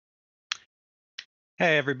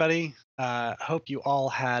Hey, everybody. Hope you all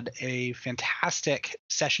had a fantastic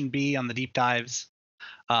session B on the deep dives.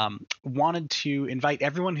 Wanted to invite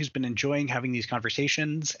everyone who's been enjoying having these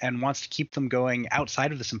conversations and wants to keep them going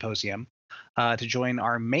outside of the symposium to join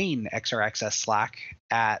our main XR Access Slack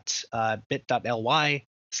at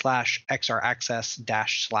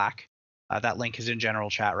bit.ly/xraccess-slack. That link is in general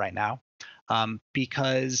chat right now.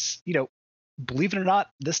 Because, believe it or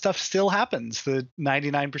not, this stuff still happens the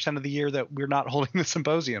 99% of the year that we're not holding the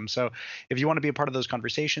symposium. So if you want to be a part of those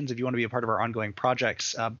conversations, if you want to be a part of our ongoing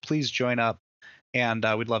projects, please join up, and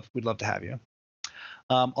we'd love to have you.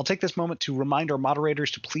 I'll take this moment to remind our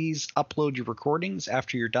moderators to please upload your recordings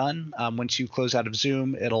after you're done. Once you close out of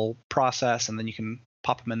Zoom, it'll process, and then you can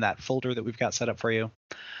pop them in that folder that we've got set up for you.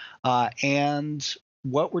 And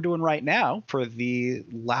what we're doing right now for the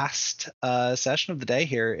last session of the day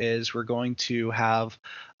here is we're going to have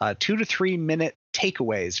 2 to 3 minute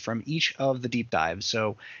takeaways from each of the deep dives.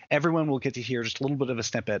 So everyone will get to hear just a little bit of a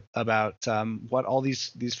snippet about what all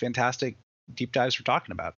these fantastic deep dives are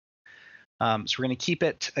talking about. So we're going to keep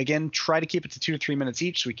it, again, try to keep it to 2 to 3 minutes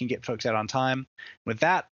each so we can get folks out on time. With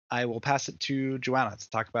that, I will pass it to Joanna to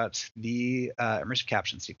talk about the immersive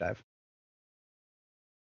captions deep dive.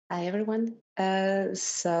 Hi, everyone.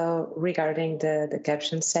 So regarding the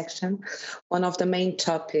caption section, one of the main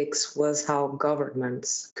topics was how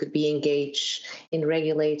governments could be engaged in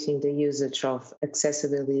regulating the usage of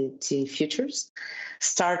accessibility features,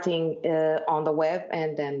 starting on the web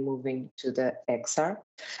and then moving to the XR.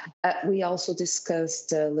 We also discussed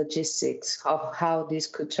the logistics of how this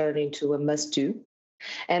could turn into a must-do.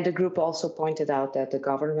 And the group also pointed out that the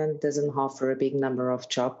government doesn't offer a big number of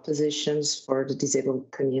job positions for the disabled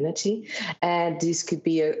community, and this could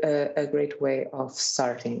be a great way of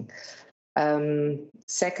starting.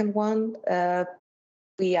 Second one,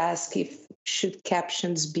 we ask if should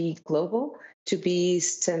captions be global to be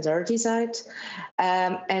standardized,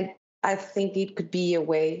 and I think it could be a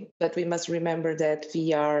way, but we must remember that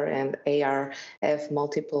VR and AR have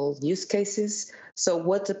multiple use cases. So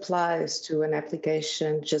what applies to an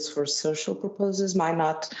application just for social purposes might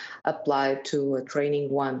not apply to a training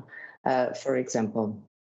one, for example.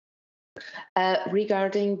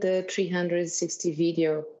 Regarding the 360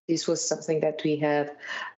 video, this was something that we had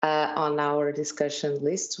on our discussion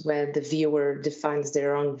list when the viewer defines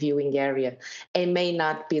their own viewing area and may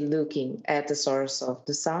not be looking at the source of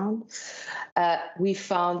the sound. We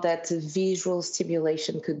found that the visual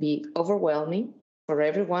stimulation could be overwhelming for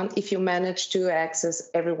everyone if you manage to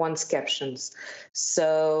access everyone's captions.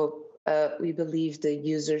 So we believe the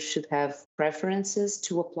user should have preferences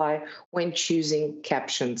to apply when choosing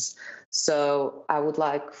captions. So I would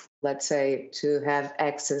like, let's say, to have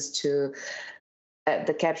access to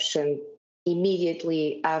the caption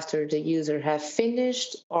immediately after the user have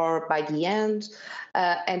finished or by the end,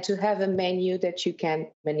 and to have a menu that you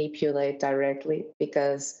can manipulate directly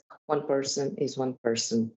because one person is one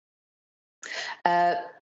person.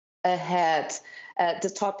 Ahead, the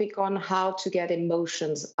topic on how to get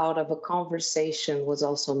emotions out of a conversation was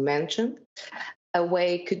also mentioned. A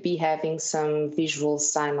way could be some visual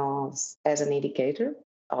sign-offs as an indicator,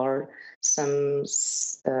 or some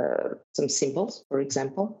symbols, for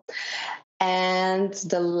example. And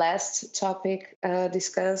the last topic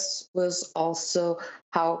discussed was also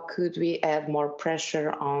how could we add more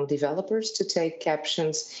pressure on developers to take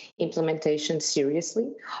captions implementation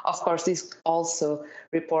seriously. Of course, this also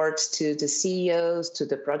reports to the CEOs, to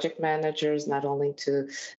the project managers, not only to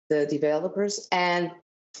the developers. And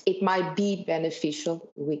it might be beneficial,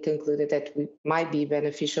 we concluded that it might be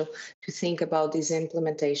beneficial to think about these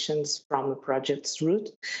implementations from a project's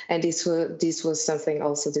root. And this was something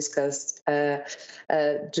also discussed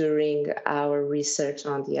during our research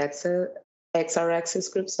on the XR Access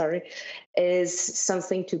group, is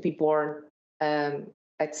something to be born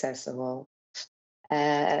accessible.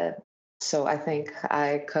 So I think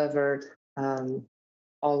I covered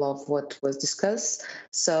all of what was discussed.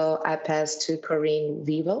 So I pass to Corinne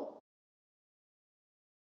Wiebel.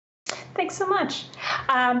 Thanks so much.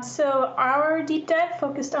 So our deep dive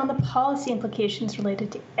focused on the policy implications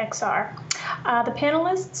related to XR. The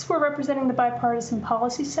panelists were representing the Bipartisan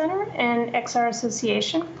Policy Center and XR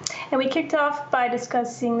Association, and we kicked off by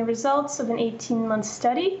discussing the results of an 18-month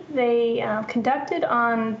study they conducted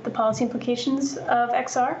on the policy implications of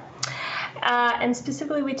XR. And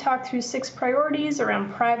specifically, we talked through 6 priorities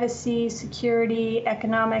around privacy, security,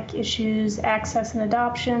 economic issues, access and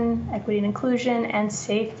adoption, equity and inclusion, and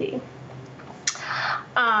safety.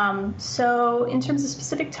 So in terms of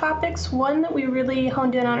specific topics, one that we really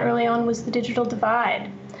honed in on early on was the digital divide,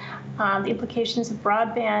 the implications of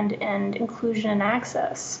broadband and inclusion and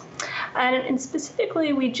access. And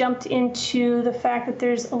specifically, we jumped into the fact that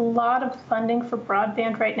there's a lot of funding for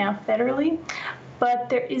broadband right now federally, but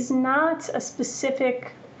there is not a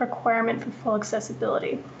specific requirement for full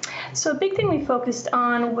accessibility. So a big thing we focused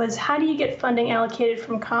on was how do you get funding allocated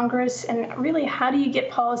from Congress, and really how do you get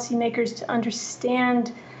policymakers to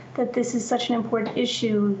understand that this is such an important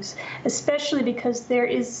issue, especially because there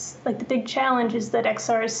is, like, the big challenge is that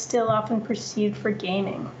XR is still often perceived for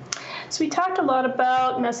gaming. So we talked a lot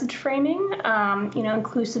about message framing,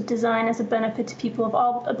 inclusive design as a benefit to people of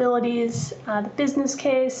all abilities, the business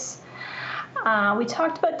case. We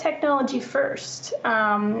talked about technology first,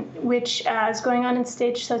 which is going on in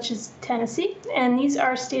states such as Tennessee, and these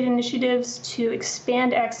are state initiatives to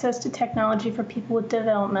expand access to technology for people with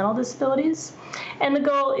developmental disabilities, and the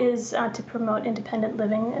goal is to promote independent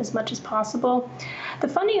living as much as possible. The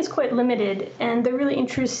funding is quite limited, and they're really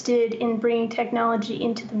interested in bringing technology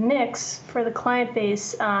into the mix for the client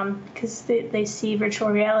base because they see virtual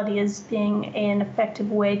reality as being an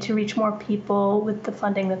effective way to reach more people with the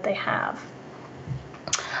funding that they have.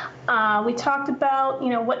 We talked about,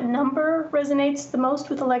 what number resonates the most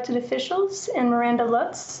with elected officials, and Miranda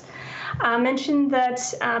Lutz mentioned that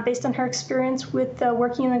based on her experience with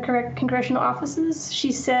working in the congressional offices,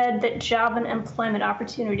 she said that job and employment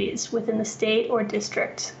opportunities within the state or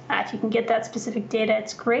district, if you can get that specific data,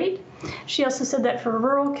 it's great. She also said that for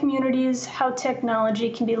rural communities, how technology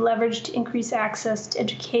can be leveraged to increase access to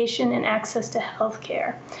education and access to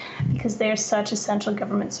healthcare, because they are such essential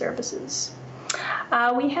government services.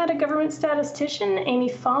 We had a government statistician, Amy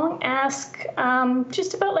Fong, ask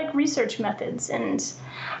just about research methods and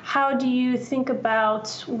how do you think about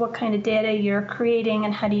what kind of data you're creating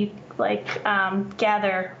and how do you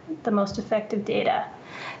gather the most effective data.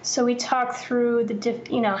 So we talked through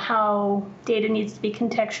how data needs to be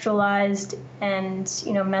contextualized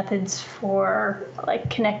and methods for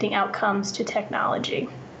connecting outcomes to technology.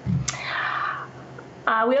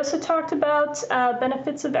 We also talked about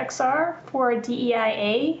benefits of XR for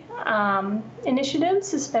DEIA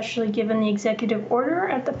initiatives, especially given the executive order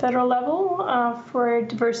at the federal level for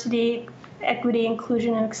diversity, equity,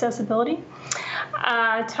 inclusion, and accessibility.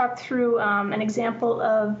 Talked through an example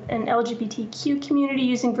of an LGBTQ community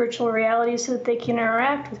using virtual reality so that they can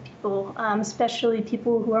interact with people, especially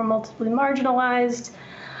people who are multiply marginalized.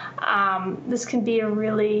 This can be a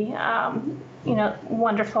really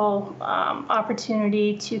wonderful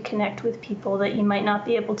opportunity to connect with people that you might not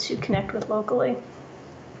be able to connect with locally.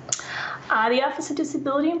 The Office of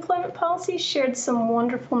Disability Employment Policy shared some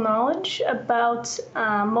wonderful knowledge about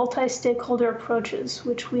multi-stakeholder approaches,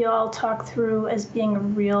 which we all talk through as being a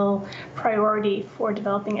real priority for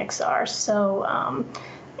developing XR. So,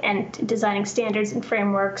 and designing standards and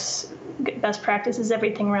frameworks, best practices,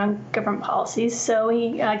 everything around government policies. So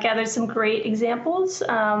we gathered some great examples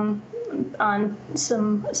on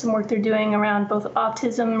some work they're doing around both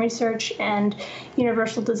autism research and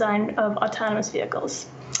universal design of autonomous vehicles.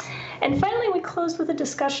 And finally, we closed with a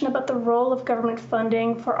discussion about the role of government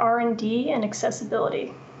funding for R&D and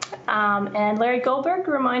accessibility. And Larry Goldberg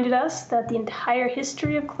reminded us that the entire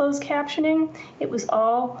history of closed captioning, it was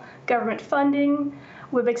all government funding.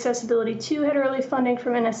 Web Accessibility 2 had early funding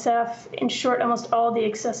from NSF. In short, almost all the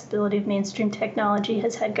accessibility of mainstream technology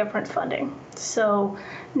has had government funding. So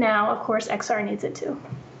now, of course, XR needs it too.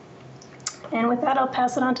 And with that, I'll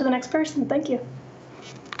pass it on to the next person. Thank you.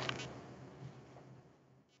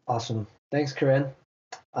 Awesome. Thanks, Corinne.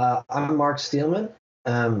 I'm Mark Steelman,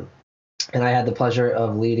 and I had the pleasure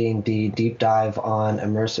of leading the deep dive on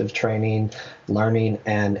immersive training, learning,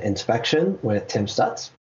 and inspection with Tim Stutz.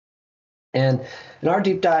 And in our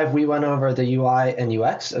deep dive, we went over the UI and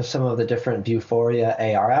UX of some of the different Vuforia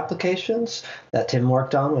AR applications that Tim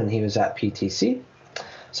worked on when he was at PTC.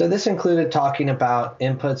 So this included talking about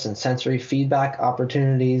inputs and sensory feedback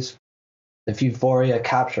opportunities, the Vuforia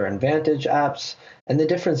Capture and Vantage apps, and the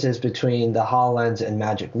differences between the HoloLens and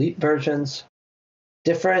Magic Leap versions,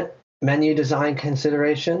 different menu design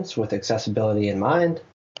considerations with accessibility in mind,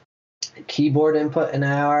 keyboard input in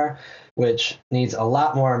AR, which needs a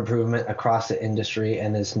lot more improvement across the industry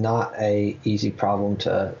and is not an easy problem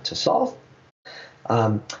to solve,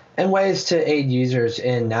 and ways to aid users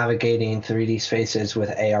in navigating 3D spaces with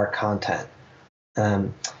AR content.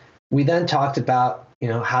 We then talked about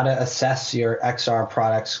how to assess your XR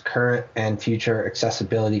product's current and future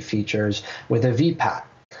accessibility features with a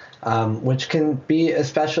VPAT, which can be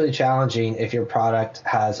especially challenging if your product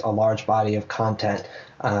has a large body of content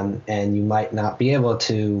and you might not be able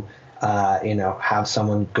to have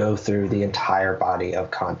someone go through the entire body of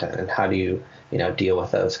content, and how do you deal with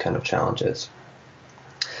those kind of challenges.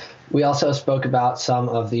 We also spoke about some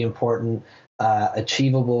of the important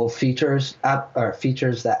achievable features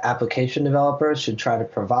that application developers should try to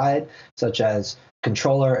provide, such as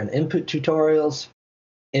controller and input tutorials,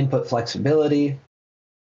 input flexibility,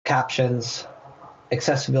 captions,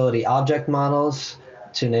 accessibility object models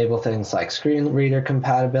to enable things like screen reader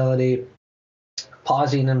compatibility,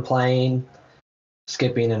 pausing and playing,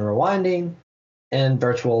 skipping and rewinding, and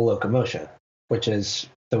virtual locomotion, which is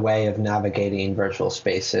the way of navigating virtual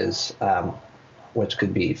spaces, which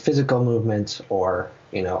could be physical movement or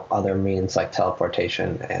other means like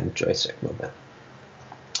teleportation and joystick movement.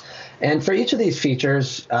 And for each of these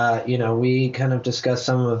features, we kind of discuss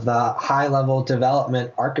some of the high-level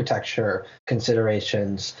development architecture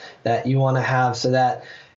considerations that you want to have so that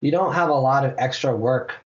you don't have a lot of extra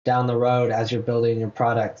work down the road as you're building your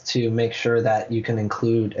product to make sure that you can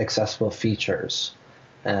include accessible features.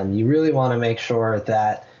 You really want to make sure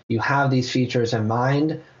that you have these features in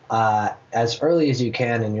mind as early as you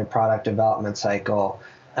can in your product development cycle.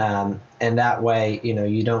 And that way,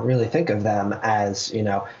 you don't really think of them as,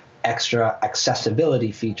 extra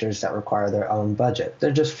accessibility features that require their own budget.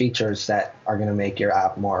 They're just features that are going to make your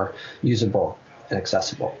app more usable and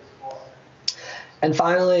accessible. And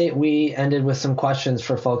finally, we ended with some questions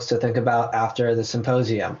for folks to think about after the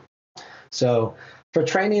symposium. So for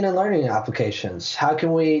training and learning applications, how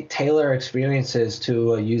can we tailor experiences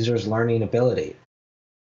to a user's learning ability?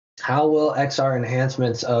 How will XR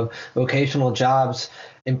enhancements of vocational jobs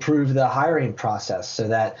improve the hiring process so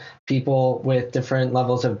that people with different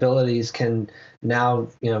levels of abilities can now,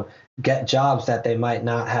 get jobs that they might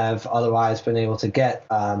not have otherwise been able to get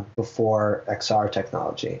before XR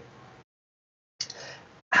technology?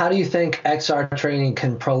 How do you think XR training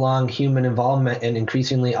can prolong human involvement in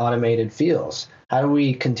increasingly automated fields? How do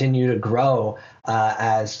we continue to grow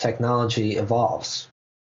as technology evolves?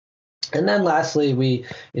 And then lastly, we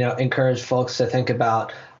encourage folks to think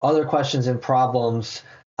about other questions and problems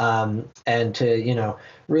and to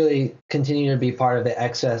really continue to be part of the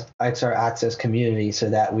XR Access community so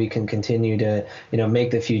that we can continue to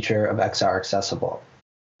make the future of XR accessible.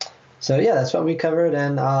 So yeah, that's what we covered,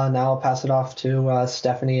 and now I'll pass it off to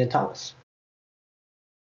Stephanie and Thomas.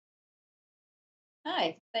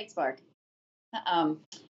 Hi, thanks, Mark.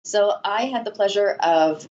 So I had the pleasure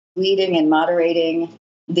of leading and moderating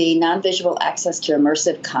the non-visual access to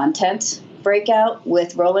immersive content breakout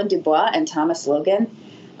with Roland Dubois and Thomas Logan.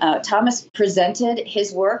 Thomas presented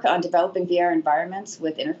his work on developing VR environments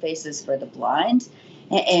with interfaces for the blind,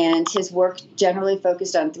 and his work generally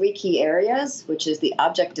focused on three key areas, which is the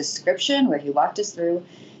object description, where he walked us through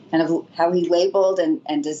kind of how he labeled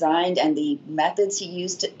and designed and the methods he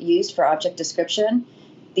used for object description,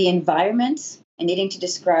 the environment, and needing to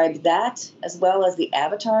describe that, as well as the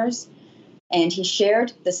avatars. And he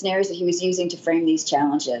shared the scenarios that he was using to frame these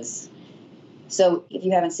challenges. So if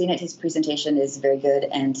you haven't seen it, his presentation is very good,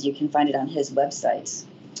 and you can find it on his website.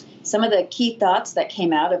 Some of the key thoughts that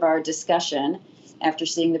came out of our discussion after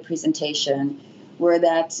seeing the presentation were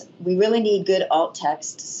that we really need good alt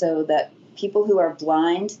text so that people who are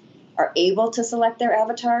blind are able to select their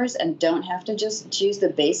avatars and don't have to just choose the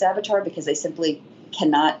base avatar because they simply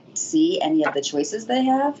cannot see any of the choices they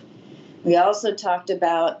have. We also talked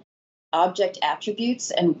about object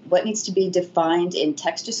attributes, and what needs to be defined in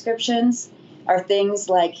text descriptions are things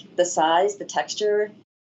like the size, the texture,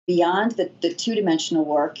 beyond the two-dimensional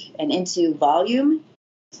work and into volume,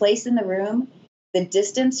 place in the room, the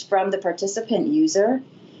distance from the participant user,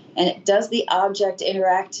 and does the object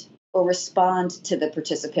interact or respond to the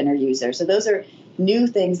participant or user? So those are new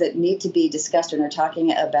things that need to be discussed when we're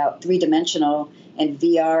talking about three-dimensional and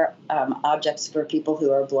VR objects for people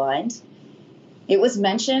who are blind. It was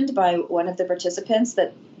mentioned by one of the participants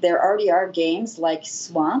that there already are games like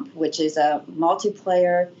Swamp, which is a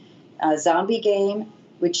multiplayer zombie game,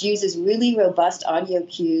 which uses really robust audio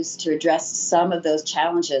cues to address some of those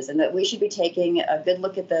challenges, and that we should be taking a good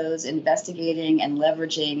look at those, investigating and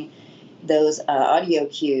leveraging those audio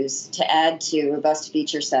cues to add to robust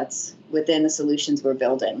feature sets within the solutions we're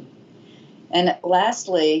building. And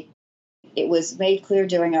lastly, it was made clear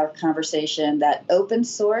during our conversation that open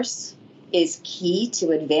source is key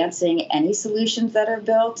to advancing any solutions that are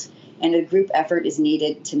built, and a group effort is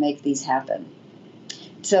needed to make these happen.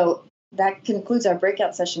 So that concludes our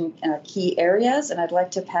breakout session in our key areas, and I'd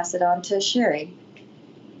like to pass it on to Sherry.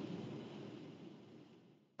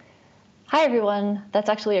 Hi, everyone. That's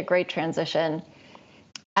actually a great transition.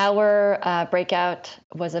 Our breakout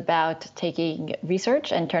was about taking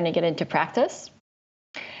research and turning it into practice.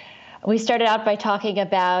 We started out by talking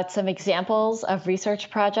about some examples of research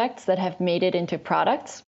projects that have made it into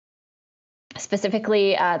products.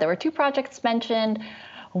 Specifically, there were two projects mentioned.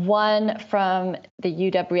 one from the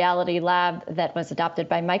UW Reality Lab that was adopted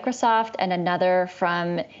by Microsoft, and another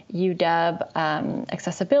from UW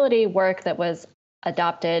accessibility work that was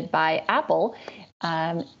adopted by Apple.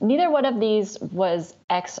 Neither one of these was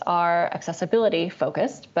XR accessibility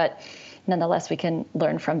focused, but nonetheless, we can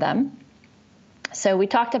learn from them. So we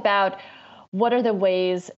talked about what are the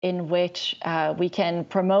ways in which we can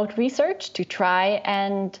promote research to try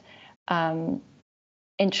and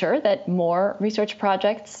ensure that more research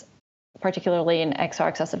projects, particularly in XR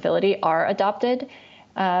accessibility, are adopted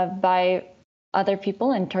by other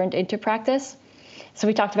people and turned into practice. So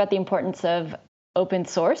we talked about the importance of open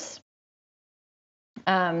source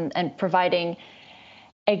and providing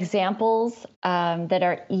examples that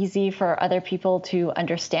are easy for other people to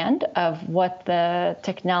understand of what the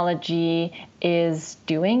technology is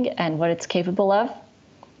doing and what it's capable of.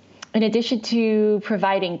 In addition to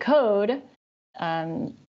providing code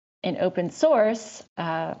in open source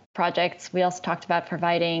projects, we also talked about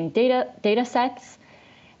providing data sets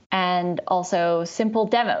and also simple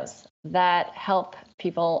demos that help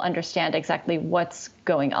people understand exactly what's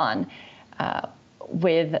going on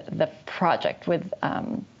with the project, with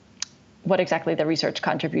what exactly the research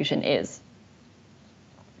contribution is.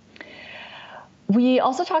 We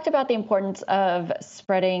also talked about the importance of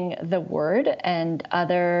spreading the word and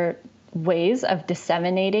other ways of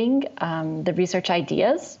disseminating the research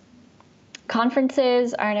ideas.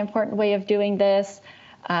 Conferences are an important way of doing this,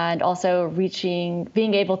 and also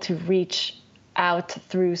being able to reach out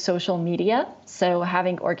through social media. So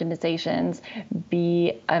having organizations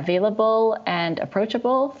be available and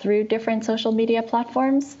approachable through different social media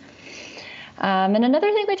platforms. And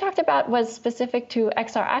another thing we talked about was specific to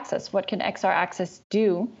XR Access. What can XR Access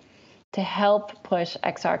do to help push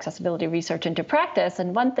XR accessibility research into practice?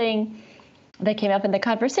 And one thing that came up in the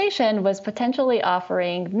conversation was potentially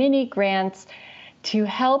offering mini grants to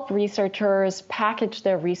help researchers package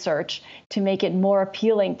their research to make it more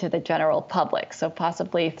appealing to the general public. So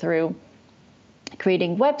possibly through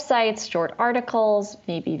creating websites, short articles,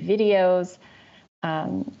 maybe videos.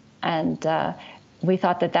 We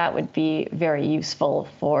thought that that would be very useful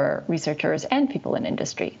for researchers and people in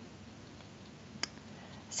industry.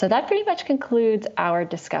 So that pretty much concludes our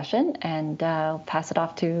discussion, and I'll pass it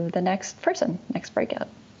off to the next person, next breakout.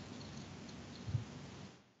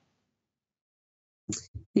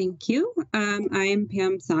 Thank you. I'm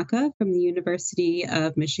Pam Saka from the University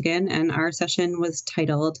of Michigan, and our session was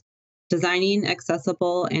titled Designing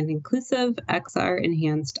Accessible and Inclusive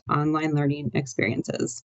XR-Enhanced Online Learning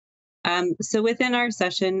Experiences. So within our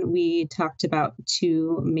session, we talked about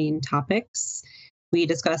two main topics. We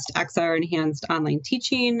discussed XR-enhanced online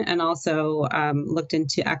teaching and also looked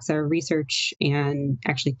into XR research and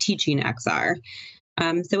actually teaching XR.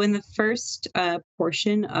 So in the first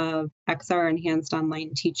portion of XR-enhanced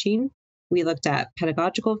online teaching, we looked at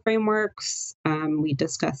pedagogical frameworks. We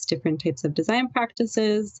discussed different types of design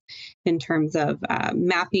practices in terms of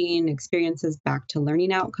mapping experiences back to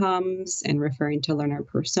learning outcomes and referring to learner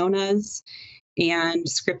personas, and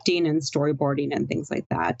scripting and storyboarding and things like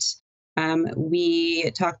that.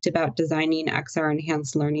 We talked about designing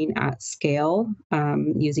XR-enhanced learning at scale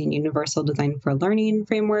using universal design for learning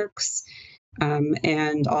frameworks,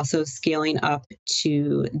 and also scaling up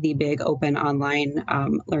to the big open online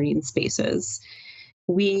learning spaces.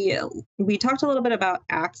 We talked a little bit about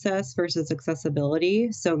access versus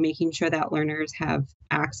accessibility, so making sure that learners have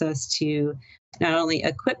access to not only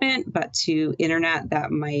equipment, but to internet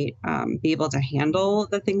that might be able to handle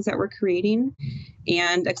the things that we're creating,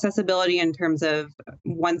 and accessibility in terms of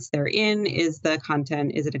once they're in, is the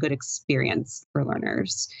content, is it a good experience for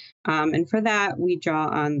learners? And for that, we draw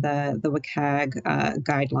on the WCAG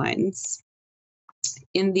guidelines.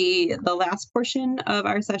 In the last portion of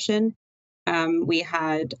our session, we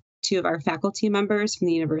had two of our faculty members from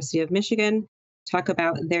the University of Michigan talk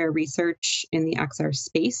about their research in the XR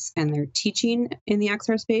space and their teaching in the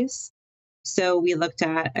XR space. So we looked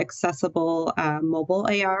at accessible mobile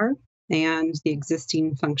AR and the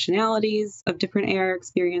existing functionalities of different AR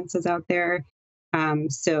experiences out there.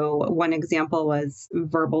 So one example was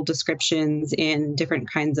verbal descriptions in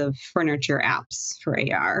different kinds of furniture apps for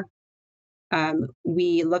AR.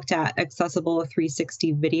 We looked at accessible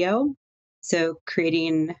 360 video, so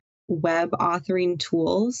creating web authoring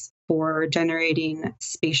tools for generating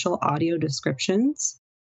spatial audio descriptions.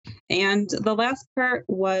 And the last part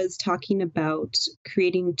was talking about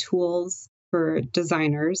creating tools for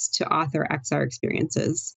designers to author XR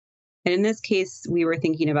experiences. And in this case, we were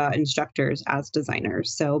thinking about instructors as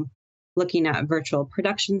designers. So looking at virtual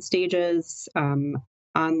production stages,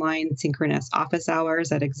 online synchronous office hours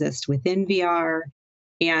that exist within VR,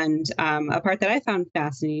 And a part that I found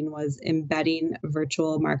fascinating was embedding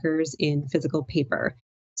virtual markers in physical paper.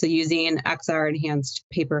 So using XR enhanced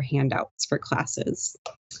paper handouts for classes.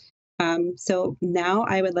 So now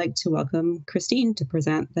I would like to welcome Christine to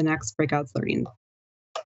present the next Breakouts Learning.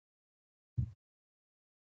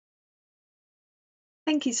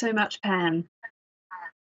 Thank you so much, Pam.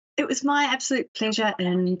 It was my absolute pleasure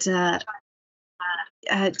and delight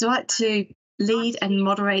to lead and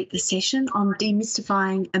moderate the session on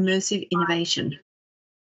demystifying immersive innovation.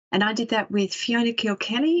 And I did that with Fiona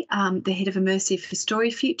Kilkelly, the head of Immersive for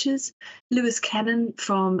Story Futures, Lewis Cannon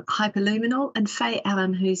from Hyperluminal, and Faye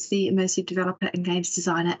Allen, who's the immersive developer and games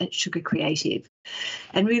designer at Sugar Creative.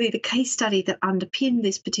 And really the case study that underpinned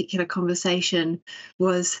this particular conversation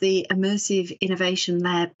was the Immersive Innovation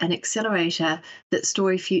Lab and Accelerator that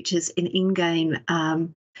Story Futures in in-game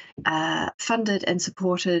funded and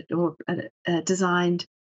supported or designed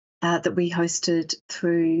that we hosted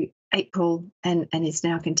through April and is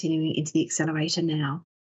now continuing into the accelerator now.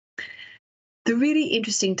 The really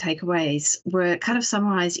interesting takeaways were kind of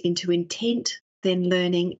summarized into intent, then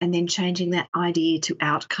learning, and then changing that idea to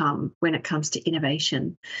outcome when it comes to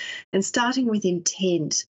innovation. And starting with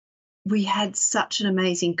intent, we had such an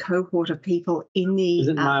amazing cohort of people in the Is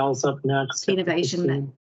it Miles up next?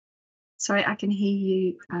 innovation. Sorry, I can hear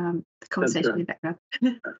you, the conversation in the background.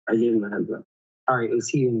 I gave him a heads up. All right, is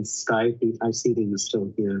he in Skype? I see that he's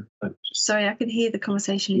still here. But Sorry, I can hear the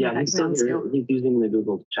conversation in the background still. He's using the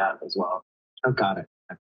Google chat as well. I've got it.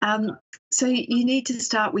 So you need to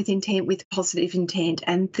start with intent, with positive intent,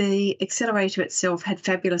 and the accelerator itself had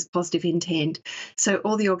fabulous positive intent. So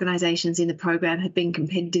all the organisations in the program had been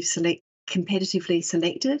competitively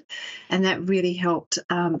selected, and that really helped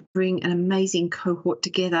bring an amazing cohort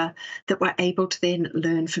together that were able to then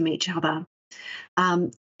learn from each other.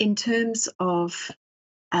 In terms of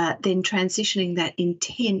then transitioning that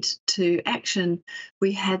intent to action,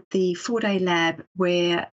 we had the 4-day lab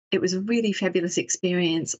where it was a really fabulous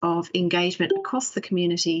experience of engagement across the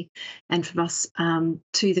community and from us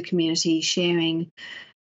to the community, sharing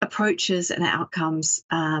approaches and outcomes,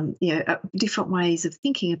 different ways of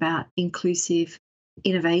thinking about inclusive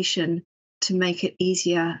innovation to make it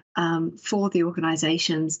easier for the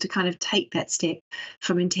organisations to kind of take that step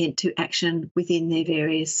from intent to action within their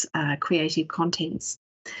various creative contents.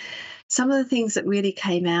 Some of the things that really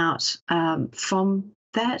came out from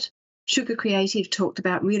that, Sugar Creative talked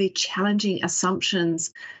about really challenging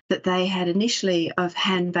assumptions that they had initially of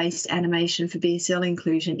hand-based animation for BSL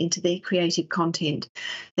inclusion into their creative content.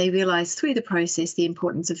 They realised through the process the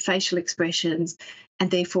importance of facial expressions, and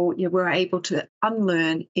therefore were able to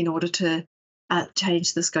unlearn in order to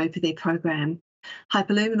change the scope of their program.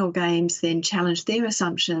 Hyperluminal Games then challenged their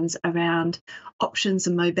assumptions around options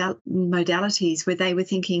and modalities, where they were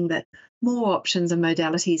thinking that more options and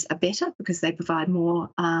modalities are better because they provide more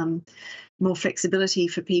flexibility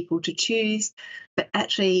for people to choose. But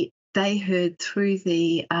actually, they heard through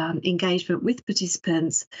the engagement with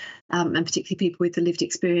participants, and particularly people with the lived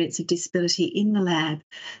experience of disability in the lab,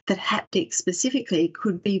 that haptics specifically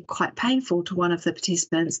could be quite painful to one of the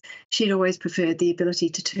participants. She'd always preferred the ability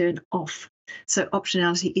to turn off. So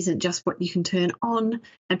optionality isn't just what you can turn on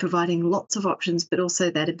and providing lots of options, but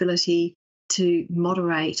also that ability to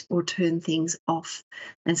moderate or turn things off.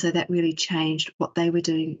 And so that really changed what they were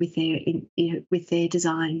doing with their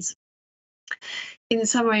designs. In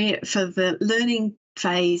summary, for the learning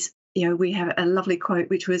phase, we have a lovely quote,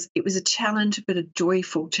 which was, "It was a challenge, but a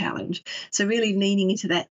joyful challenge." So really leaning into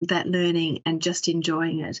that learning and just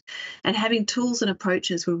enjoying it. And having tools and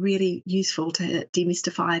approaches were really useful to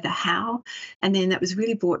demystify the how. And then that was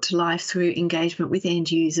really brought to life through engagement with end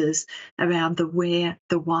users around the where,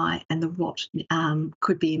 the why, and the what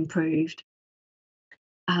could be improved.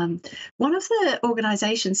 One of the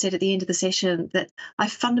organisations said at the end of the session that I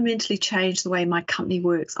fundamentally changed the way my company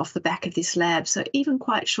works off the back of this lab. So even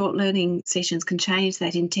quite short learning sessions can change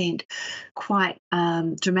that intent quite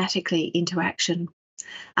dramatically into action.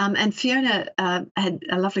 And Fiona had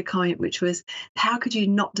a lovely comment, which was, how could you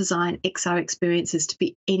not design XR experiences to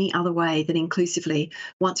be any other way than inclusively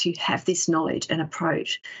once you have this knowledge and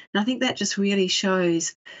approach? And I think that just really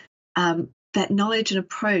shows that knowledge and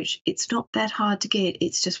approach, it's not that hard to get.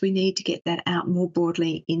 It's just we need to get that out more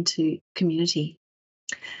broadly into community.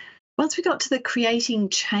 Once we got to the creating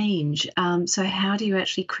change, so how do you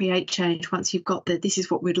actually create change once you've got this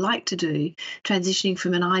is what we'd like to do, transitioning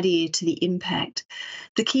from an idea to the impact?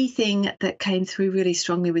 The key thing that came through really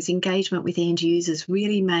strongly was engagement with end users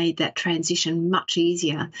really made that transition much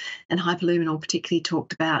easier. And Hyperluminal particularly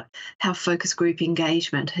talked about how focus group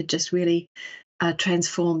engagement had just really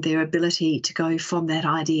transformed their ability to go from that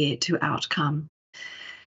idea to outcome.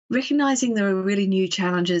 recognizing there are really new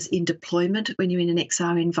challenges in deployment when you're in an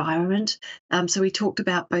XR environment. So we talked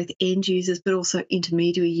about both end users, but also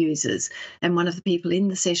intermediary users. And one of the people in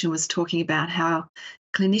the session was talking about how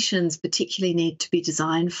clinicians particularly need to be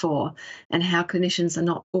designed for, and how clinicians are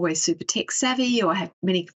not always super tech savvy or have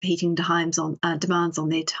many competing demands on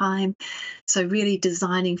their time. So really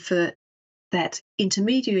designing for that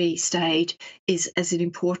intermediary stage is as an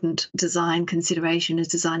important design consideration as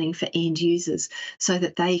designing for end users, so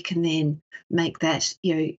that they can then make that,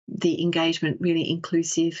 the engagement really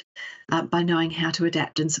inclusive by knowing how to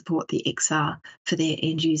adapt and support the XR for their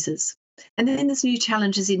end users. And then there's new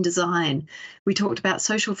challenges in design. We talked about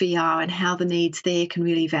social VR and how the needs there can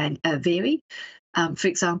really vary. For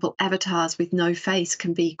example, avatars with no face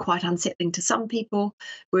can be quite unsettling to some people,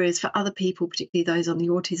 whereas for other people, particularly those on the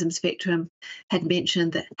autism spectrum, had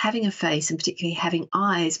mentioned that having a face and particularly having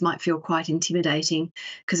eyes might feel quite intimidating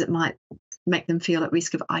because it might make them feel at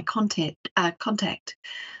risk of eye contact.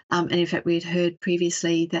 And in fact, we had heard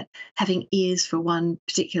previously that having ears for one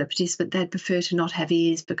particular participant, they'd prefer to not have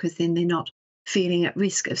ears because then they're not feeling at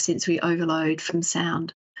risk of sensory overload from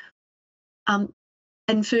sound.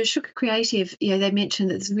 And for Sugar Creative, they mentioned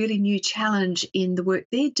that there's a really new challenge in the work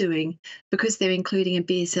they're doing because they're including a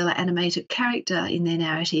BSL animated character in their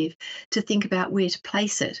narrative to think about where to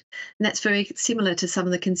place it. And that's very similar to some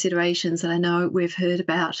of the considerations that I know we've heard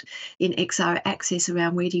about in XR Access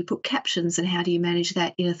around where do you put captions and how do you manage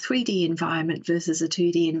that in a 3D environment versus a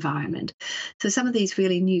 2D environment. So some of these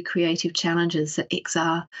really new creative challenges that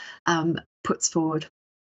XR puts forward.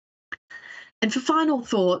 And for final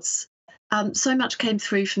thoughts, so much came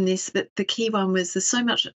through from this, but the key one was there's so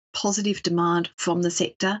much positive demand from the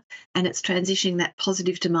sector, and it's transitioning that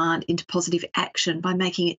positive demand into positive action by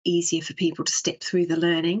making it easier for people to step through the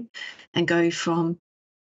learning and go from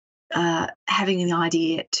having an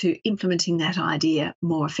idea to implementing that idea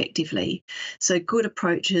more effectively. So good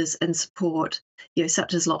approaches and support,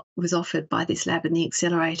 such as was offered by this lab and the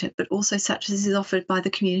accelerator, but also such as is offered by the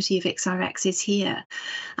community of XR Access here.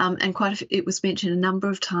 And it was mentioned a number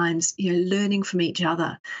of times, learning from each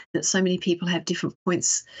other, that so many people have different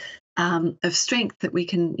points of strength that we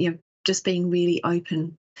can, just being really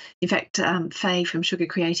open. In fact, Faye from Sugar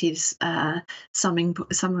Creative's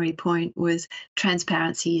summary point was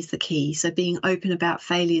transparency is the key. So being open about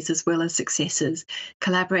failures as well as successes,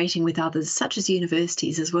 collaborating with others, such as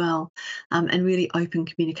universities as well, and really open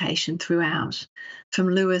communication throughout. From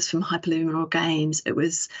Lewis from Hyperluminal Games, it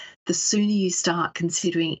was the sooner you start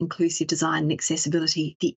considering inclusive design and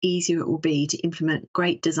accessibility, the easier it will be to implement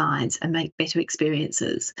great designs and make better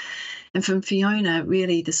experiences. And from Fiona,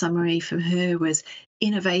 really the summary from her was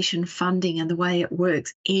innovation funding and the way it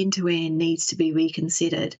works end to end needs to be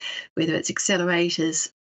reconsidered, whether it's accelerators,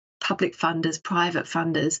 public funders, private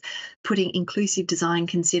funders, putting inclusive design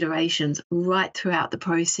considerations right throughout the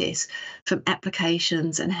process, from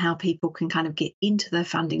applications and how people can kind of get into the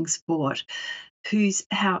funding support,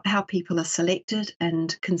 how people are selected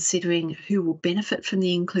and considering who will benefit from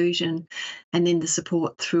the inclusion, and then the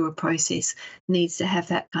support through a process needs to have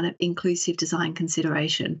that kind of inclusive design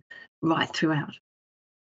consideration right throughout.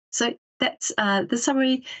 So that's the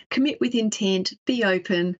summary. Commit with intent, be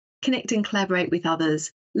open, connect and collaborate with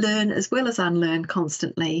others, learn as well as unlearn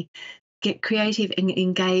constantly, get creative and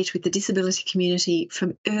engage with the disability community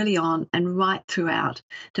from early on and right throughout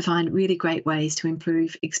to find really great ways to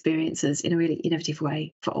improve experiences in a really innovative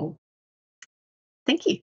way for all. Thank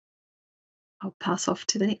you. I'll pass off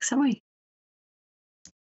to the next summary.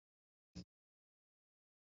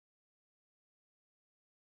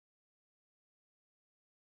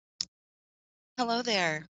 Hello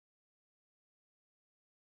there.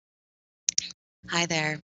 Hi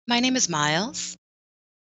there. My name is Miles,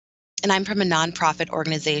 and I'm from a nonprofit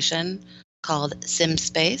organization called SIMA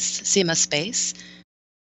Space,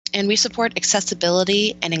 and we support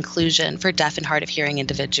accessibility and inclusion for deaf and hard of hearing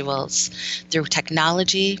individuals through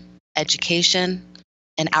technology, education,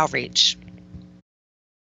 and outreach.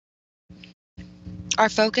 Our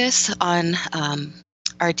focus on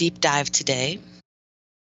our deep dive today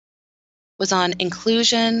was on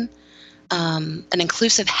inclusion, an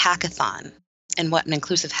inclusive hackathon, and what an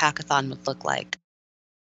inclusive hackathon would look like.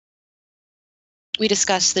 We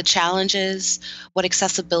discussed the challenges, what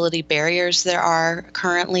accessibility barriers there are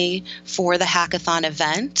currently for the hackathon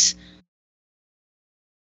event,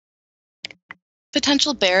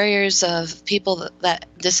 potential barriers of people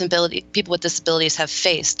people with disabilities have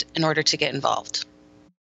faced in order to get involved.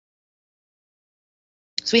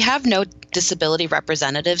 So we have no disability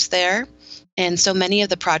representatives there, and so many of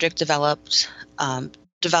the project developed from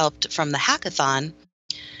the hackathon,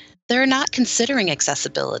 they're not considering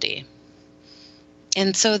accessibility.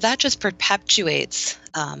 And so that just perpetuates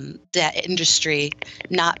that industry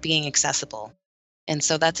not being accessible. And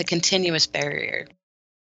so that's a continuous barrier.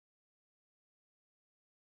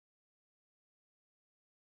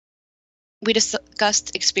 We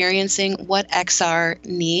discussed experiencing what XR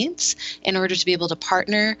needs in order to be able to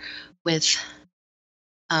partner with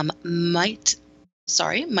Mighty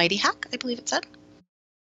Hack, I believe it said.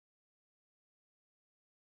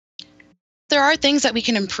 There are things that we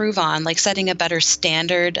can improve on, like setting a better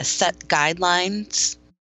standard, set guidelines,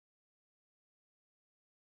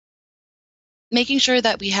 making sure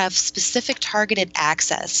that we have specific targeted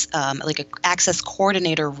access, like an access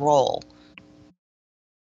coordinator role.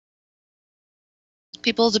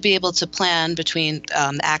 People to be able to plan between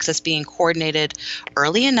the access being coordinated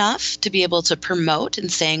early enough to be able to promote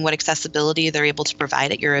and saying what accessibility they're able to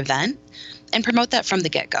provide at your event, and promote that from the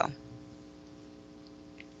get-go.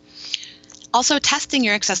 Also, testing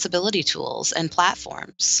your accessibility tools and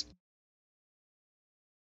platforms.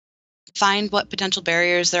 Find what potential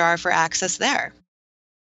barriers there are for access there.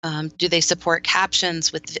 Do they support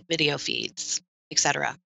captions with video feeds,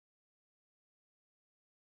 etc.?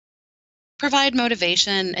 Provide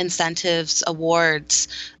motivation, incentives, awards,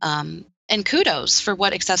 and kudos for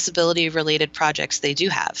what accessibility-related projects they do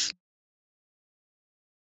have.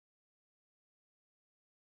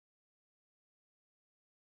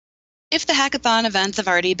 If the hackathon events have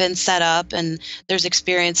already been set up and there's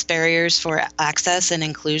experienced barriers for access and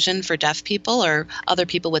inclusion for deaf people or other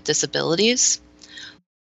people with disabilities,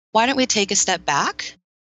 why don't we take a step back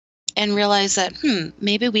and realize that,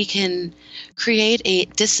 maybe we can create a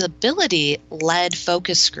disability-led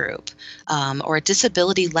focus group or a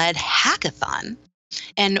disability-led hackathon.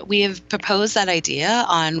 And we have proposed that idea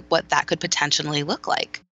on what that could potentially look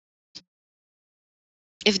like.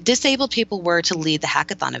 If disabled people were to lead the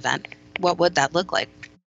hackathon event, what would that look like?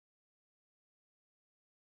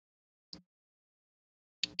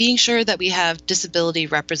 Being sure that we have disability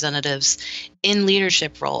representatives in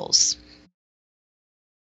leadership roles.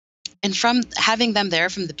 And from having them there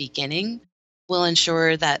from the beginning will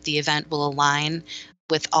ensure that the event will align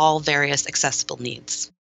with all various accessible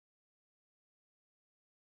needs.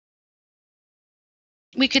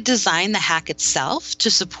 We could design the hack itself to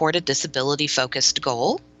support a disability-focused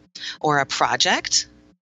goal or a project,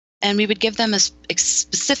 and we would give them a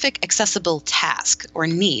specific accessible task or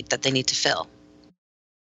need that they need to fill.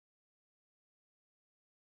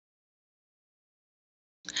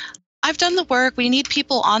 I've done the work. We need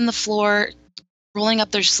people on the floor rolling up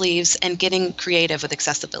their sleeves and getting creative with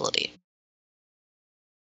accessibility.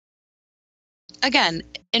 Again,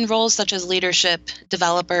 in roles such as leadership,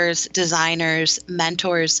 developers, designers,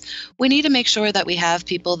 mentors, we need to make sure that we have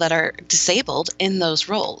people that are disabled in those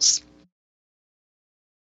roles.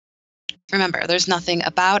 Remember, there's nothing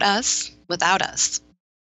about us without us.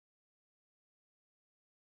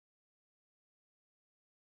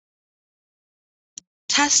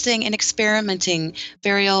 Testing and experimenting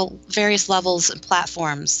various levels and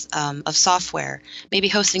platforms of software, maybe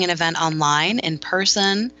hosting an event online, in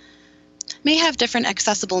person, may have different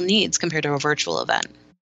accessible needs compared to a virtual event.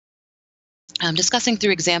 Discussing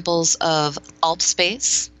through examples of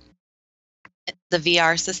AltSpace, the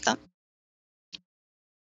VR system,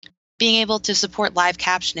 being able to support live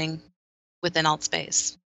captioning within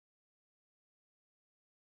AltSpace.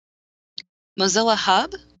 Mozilla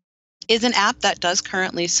Hub is an app that does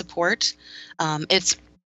currently support, it's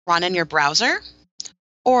run in your browser,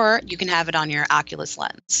 or you can have it on your Oculus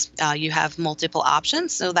lens. You have multiple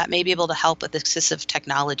options, so that may be able to help with assistive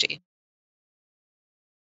technology.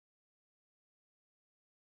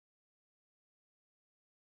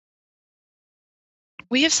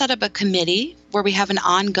 We have set up a committee where we have an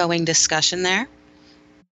ongoing discussion there.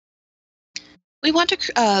 We want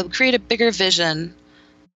to create a bigger vision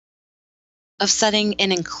of setting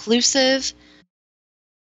an inclusive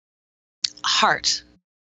heart.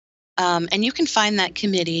 And you can find that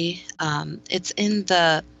committee. It's in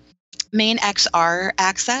the main XR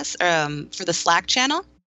access for the Slack channel.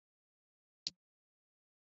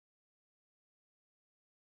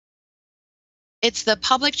 It's the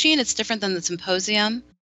public chain. It's different than the symposium.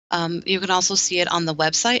 You can also see it on the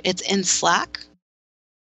website. It's in Slack.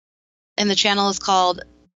 And the channel is called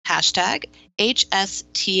 #HSTHON,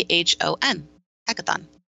 hackathon.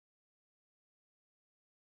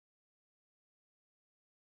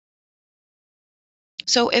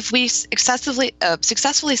 So if we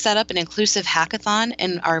successfully set up an inclusive hackathon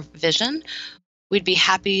in our vision, we'd be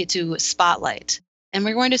happy to spotlight. And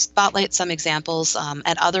we're going to spotlight some examples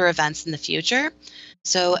at other events in the future.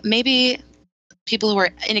 So maybe people who are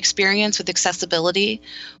inexperienced with accessibility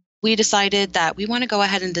we decided that we want to go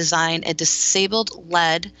ahead and design a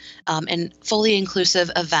disabled-led and fully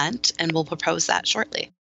inclusive event, and we'll propose that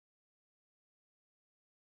shortly.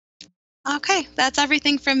 Okay, that's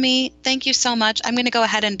everything from me. Thank you so much. I'm going to go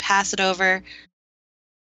ahead and pass it over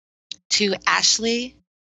to Ashley.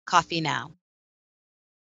 Coffee now.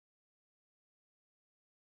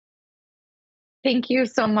 Thank you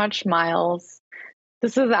so much, Miles.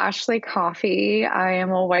 This is Ashley Coffee. I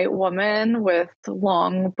am a white woman with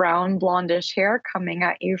long brown blondish hair coming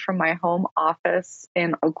at you from my home office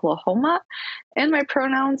in Oklahoma, and my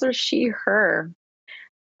pronouns are she, her.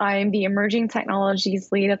 I am the Emerging Technologies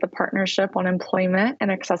Lead at the Partnership on Employment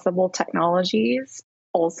and Accessible Technologies,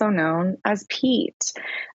 also known as PEAT.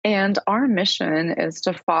 And our mission is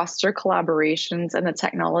to foster collaborations in the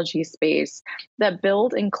technology space that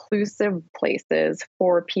build inclusive places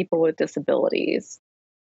for people with disabilities.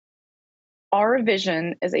 Our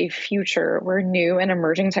vision is a future where new and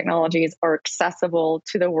emerging technologies are accessible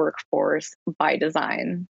to the workforce by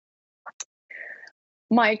design.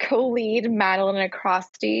 My co-lead, Madeline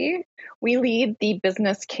Acrosti, we lead the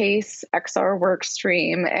business case XR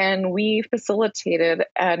workstream, and we facilitated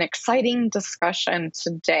an exciting discussion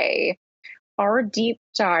today. Our deep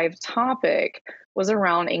dive topic was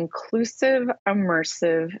around inclusive,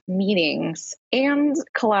 immersive meetings and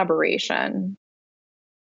collaboration.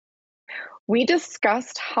 We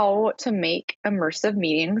discussed how to make immersive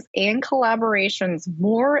meetings and collaborations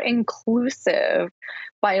more inclusive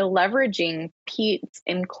by leveraging PEAT's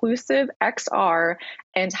Inclusive XR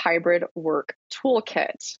and Hybrid Work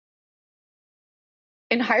Toolkit.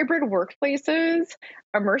 In hybrid workplaces,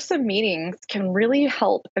 immersive meetings can really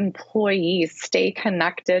help employees stay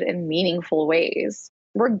connected in meaningful ways,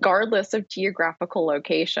 regardless of geographical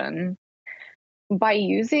location. By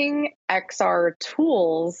using XR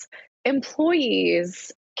tools,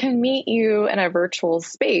 employees can meet you in a virtual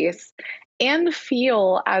space and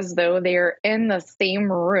feel as though they're in the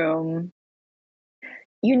same room.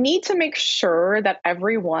 You need to make sure that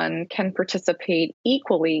everyone can participate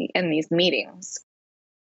equally in these meetings.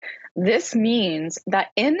 This means that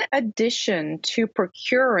in addition to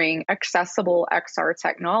procuring accessible XR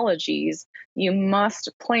technologies, you must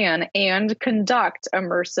plan and conduct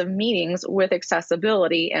immersive meetings with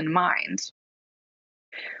accessibility in mind.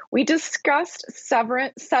 We discussed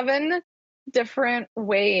seven different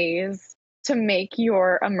ways to make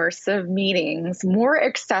your immersive meetings more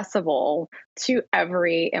accessible to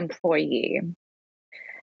every employee.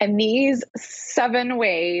 And these 7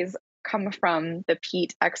 ways come from the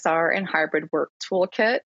PEAT XR and Hybrid Work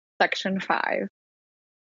Toolkit, Section 5.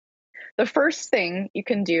 The first thing you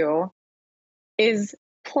can do is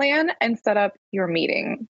plan and set up your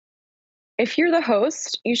meeting. If you're the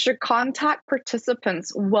host, you should contact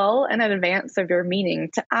participants well in advance of your meeting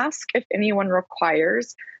to ask if anyone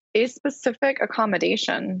requires a specific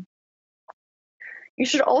accommodation. You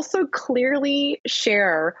should also clearly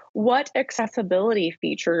share what accessibility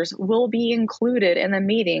features will be included in the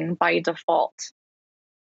meeting by default.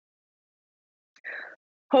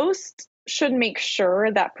 Hosts should make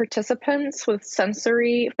sure that participants with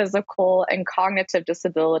sensory, physical, and cognitive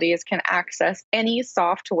disabilities can access any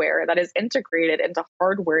software that is integrated into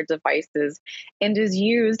hardware devices and is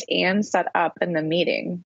used and set up in the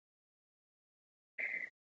meeting.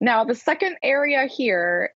 Now, the second area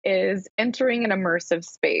here is entering an immersive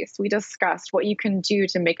space. We discussed what you can do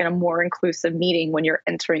to make it a more inclusive meeting when you're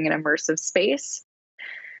entering an immersive space.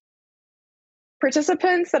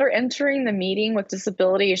 Participants that are entering the meeting with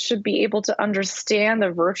disabilities should be able to understand the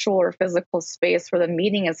virtual or physical space where the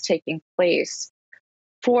meeting is taking place.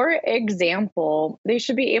 For example, they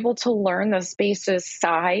should be able to learn the space's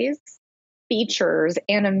size, features,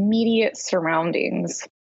 and immediate surroundings.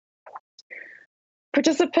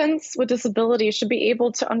 Participants with disabilities should be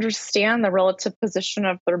able to understand the relative position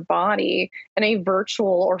of their body in a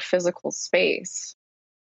virtual or physical space.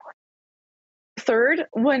 Third,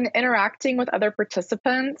 when interacting with other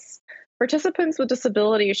participants with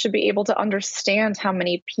disabilities should be able to understand how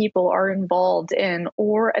many people are involved in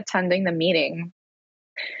or attending the meeting.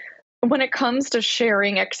 When it comes to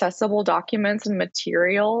sharing accessible documents and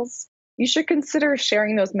materials, you should consider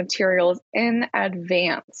sharing those materials in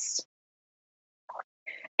advance.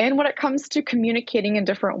 And when it comes to communicating in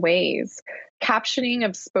different ways, captioning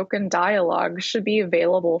of spoken dialogue should be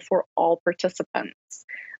available for all participants.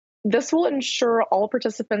 This will ensure all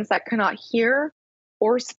participants that cannot hear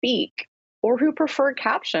or speak or who prefer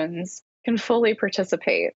captions can fully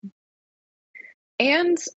participate.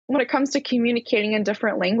 And when it comes to communicating in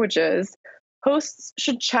different languages, hosts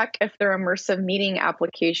should check if their immersive meeting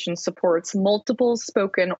application supports multiple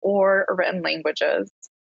spoken or written languages.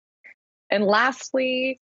 And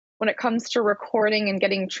lastly, when it comes to recording and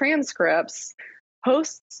getting transcripts,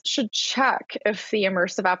 hosts should check if the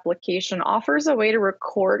immersive application offers a way to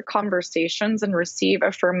record conversations and receive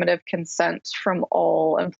affirmative consent from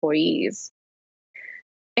all employees.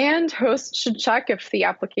 And hosts should check if the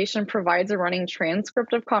application provides a running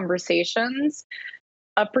transcript of conversations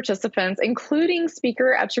of participants, including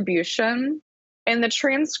speaker attribution, and the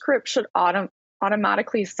transcript should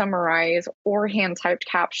automatically summarize or hand-typed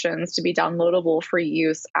captions to be downloadable for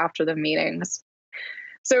use after the meetings.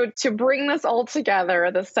 So to bring this all together,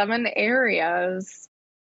 the 7 areas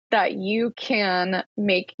that you can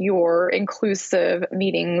make your inclusive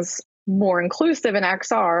meetings more inclusive in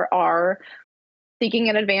XR are thinking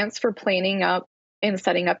in advance for planning up and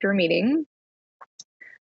setting up your meeting.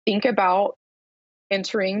 Think about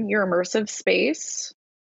entering your immersive space.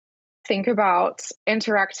 Think about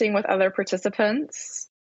interacting with other participants.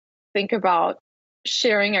 Think about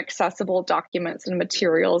sharing accessible documents and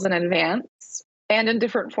materials in advance and in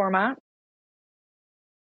different formats.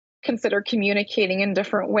 Consider communicating in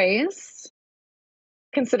different ways.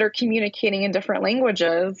 Consider communicating in different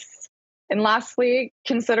languages. And lastly,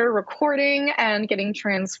 consider recording and getting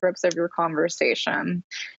transcripts of your conversation.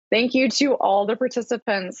 Thank you to all the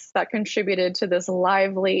participants that contributed to this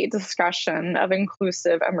lively discussion of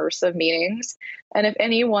inclusive immersive meetings. And if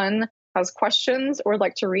anyone has questions or would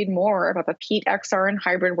like to read more about the PEAT XR and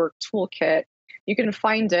Hybrid Work Toolkit, you can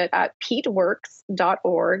find it at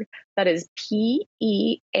peatworks.org. That is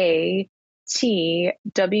PEATWORKS.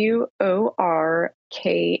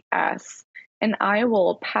 And I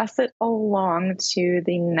will pass it along to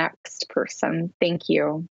the next person. Thank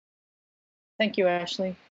you. Thank you,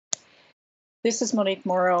 Ashley. This is Monique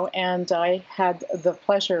Morrow, and I had the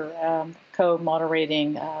pleasure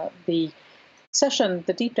co-moderating the session,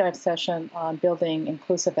 the deep dive session on building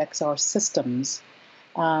inclusive XR systems.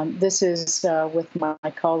 This is with my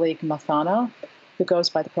colleague Mathana, who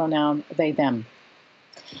goes by the pronoun they, them.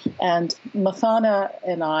 And Mathana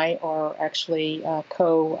and I are actually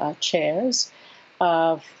co-chairs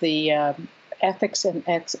of the Ethics and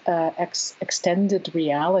Extended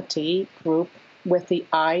Reality group with the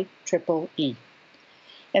IEEE.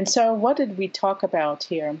 And so what did we talk about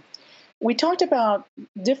here? We talked about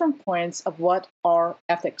different points of what are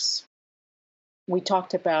ethics. We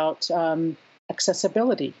talked about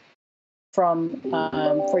accessibility from,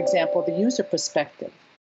 for example, the user perspective,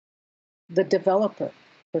 the developer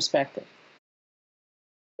perspective.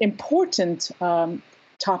 Important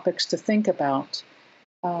topics to think about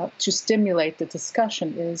to stimulate the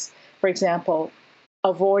discussion is, for example,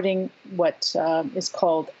 avoiding what is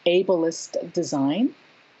called ableist design,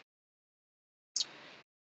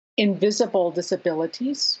 invisible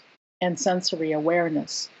disabilities, and sensory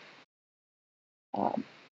awareness.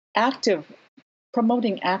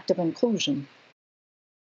 Promoting active inclusion.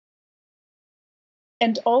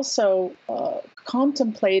 And also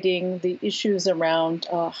contemplating the issues around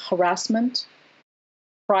harassment,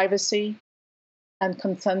 privacy, and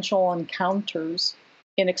consensual encounters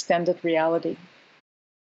in extended reality.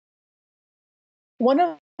 One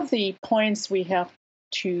of the points we have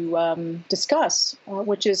to discuss,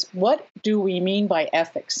 which is what do we mean by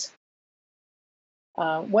ethics?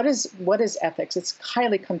 What is ethics? It's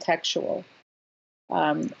highly contextual.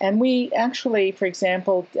 And we actually, for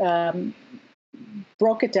example,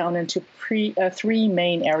 broke it down into 3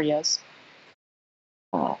 main areas.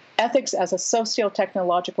 Ethics as a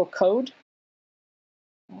socio-technological code.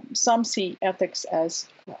 Some see ethics as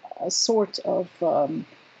a sort of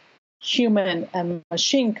human and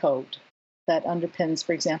machine code that underpins,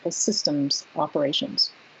 for example, systems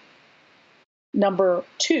operations. Number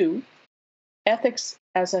 2, ethics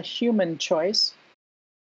as a human choice.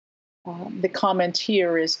 The comment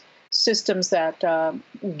here is systems that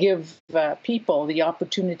give people the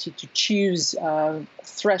opportunity to choose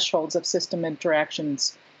thresholds of system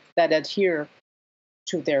interactions that adhere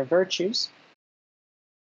to their virtues.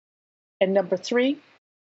 And number 3,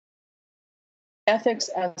 ethics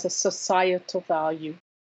as a societal value.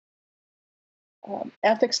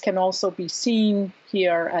 Ethics can also be seen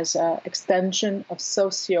here as an extension of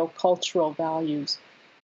socio-cultural values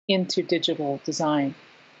into digital design.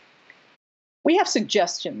 We have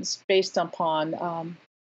suggestions based upon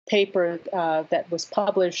paper that was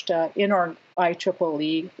published in our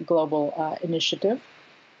IEEE Global Initiative.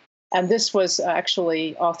 And this was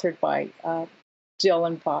actually authored by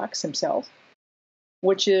Dylan Fox himself,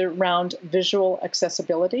 which is around visual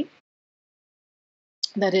accessibility.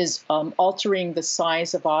 That is altering the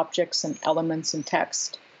size of objects and elements in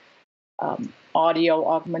text, audio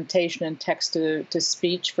augmentation and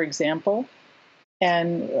text-to-speech, for example,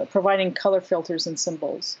 and providing color filters and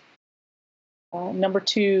symbols. Number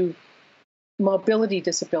 2, mobility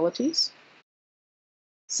disabilities,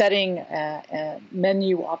 setting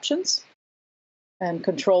menu options, and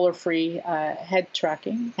controller-free hand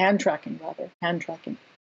tracking.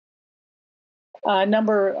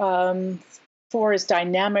 Number 4 is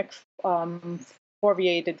dynamic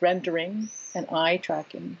foveated rendering and eye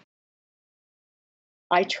tracking.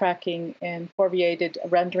 Eye tracking and foveated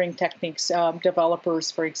rendering techniques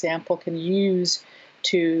developers, for example, can use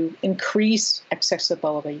to increase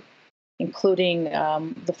accessibility, including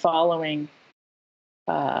the following: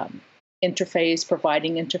 providing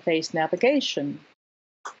interface navigation,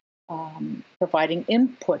 providing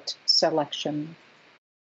input selection,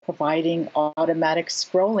 providing automatic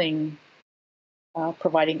scrolling,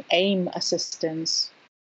 providing aim assistance,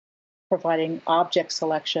 providing object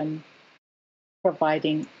selection,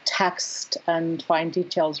 providing text and fine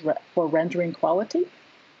details for rendering quality,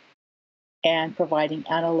 and providing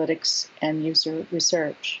analytics and user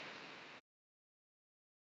research.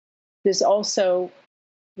 There's also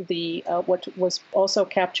what was also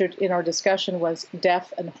captured in our discussion was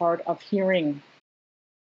deaf and hard of hearing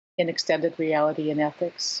in extended reality and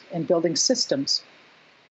ethics, and building systems,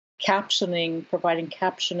 providing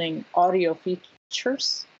captioning audio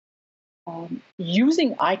features,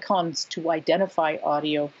 using icons to identify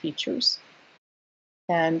audio features,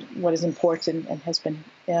 and what is important and has been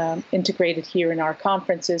integrated here in our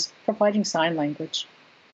conference is providing sign language.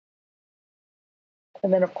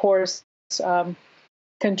 And then, of course,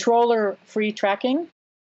 controller-free tracking.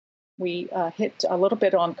 We hit a little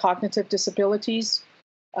bit on cognitive disabilities.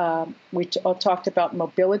 We talked about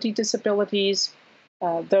mobility disabilities.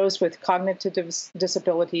 Those with cognitive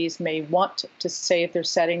disabilities may want to save their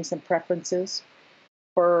settings and preferences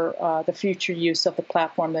for the future use of the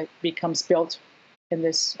platform that becomes built in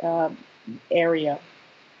this area.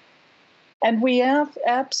 And we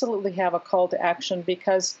absolutely have a call to action,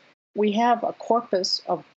 because we have a corpus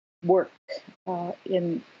of work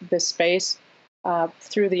in this space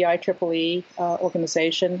through the IEEE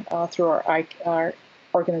organization, through our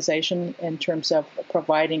organization in terms of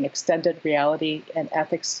providing extended reality and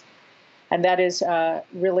ethics. And that is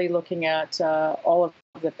really looking at all of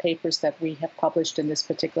the papers that we have published in this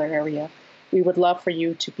particular area. We would love for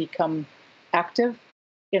you to become active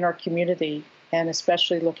in our community, and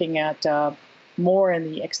especially looking at more in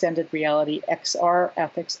the extended reality XR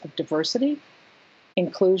ethics of diversity,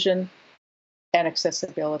 inclusion, and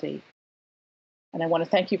accessibility. And I want to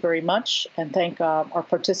thank you very much, and thank our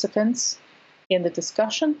participants in the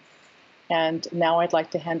discussion. And now I'd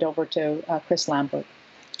like to hand over to Chris Lambert.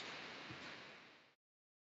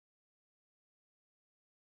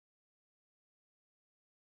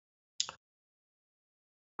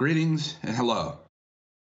 Greetings and hello.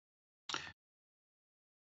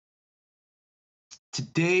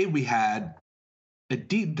 Today we had a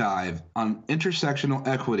deep dive on intersectional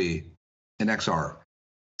equity in XR.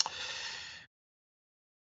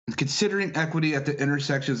 Considering equity at the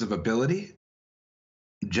intersections of ability,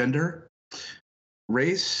 gender,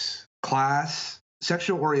 race, class,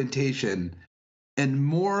 sexual orientation, and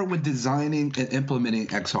more when designing and implementing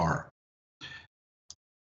XR.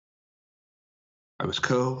 I was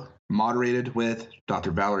co-moderated with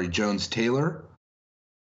Dr. Valerie Jones-Taylor,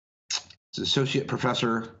 Associate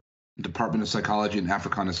Professor, Department of Psychology and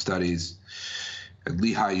Africana Studies at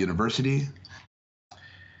Lehigh University.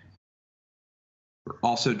 We're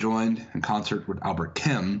also joined in concert with Albert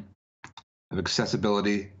Kim of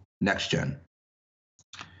Accessibility NextGen.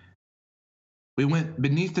 We went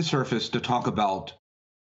beneath the surface to talk about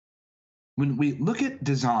when we look at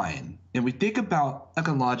design and we think about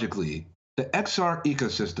ecologically the XR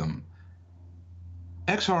ecosystem,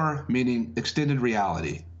 XR meaning extended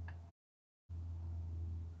reality.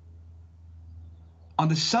 On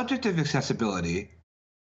the subject of accessibility,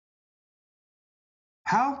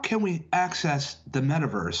 how can we access the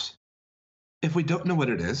metaverse if we don't know what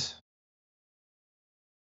it is?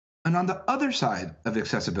 And on the other side of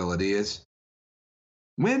accessibility is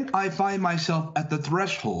when I find myself at the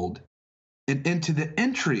threshold and into the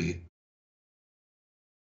entry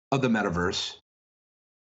of the metaverse,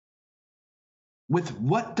 with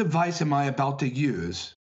what device am I about to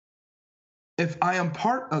use? If I am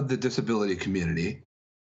part of the disability community,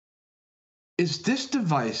 is this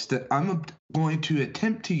device that I'm going to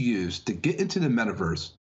attempt to use to get into the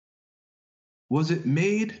metaverse, was it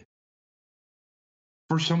made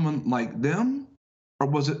for someone like them, or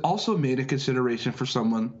was it also made a consideration for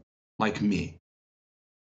someone like me?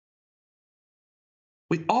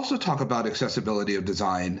 We also talk about accessibility of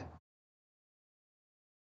design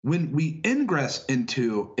when we ingress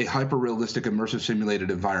into a hyper-realistic immersive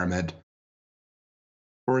simulated environment.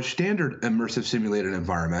 or a standard immersive simulated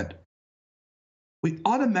environment, we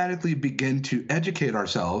automatically begin to educate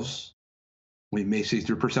ourselves, we may see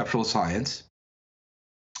through perceptual science,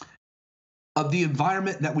 of the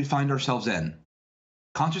environment that we find ourselves in,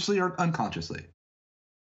 consciously or unconsciously.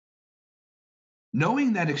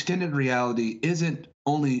 Knowing that extended reality isn't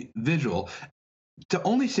only visual, to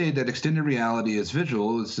only say that extended reality is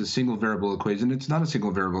visual is a single variable equation. It's not a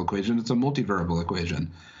single variable equation, it's a multivariable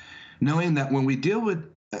equation. Knowing that when we deal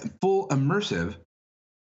with full immersive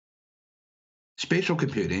spatial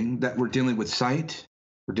computing, that we're dealing with sight,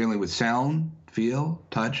 we're dealing with sound, feel,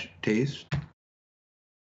 touch, taste,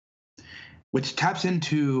 which taps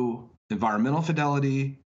into environmental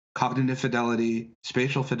fidelity, cognitive fidelity,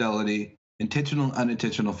 spatial fidelity, intentional and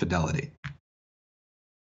unintentional fidelity.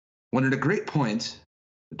 One of the great points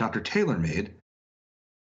that Dr. Taylor made,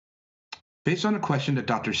 based on a question that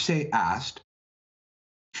Dr. Say asked,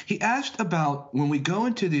 he asked about when we go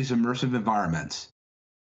into these immersive environments,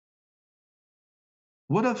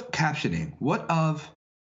 what of captioning? What of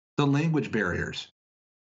the language barriers?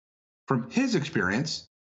 From his experience,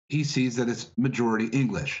 he sees that it's majority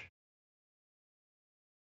English.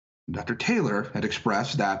 Dr. Taylor had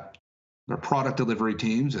expressed that our product delivery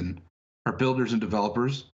teams and our builders and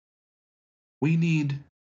developers, we need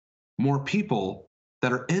more people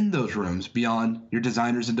that are in those rooms beyond your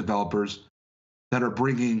designers and developers that are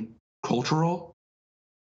bringing cultural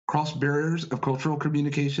cross barriers of cultural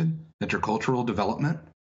communication, intercultural development,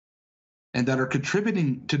 and that are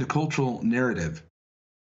contributing to the cultural narrative.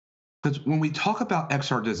 Because when we talk about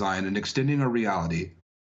XR design and extending our reality,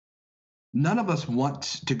 none of us want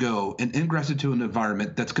to go and ingress into an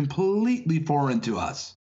environment that's completely foreign to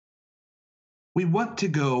us. We want to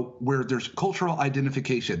go where there's cultural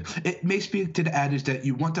identification. It may speak to the adage that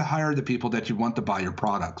you want to hire the people that you want to buy your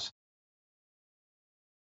products.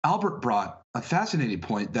 Albert brought a fascinating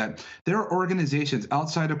point that there are organizations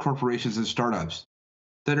outside of corporations and startups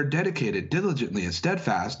that are dedicated diligently and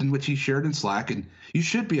steadfast, in which he shared in Slack, and you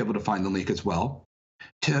should be able to find the link as well,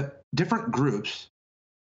 to different groups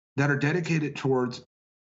that are dedicated towards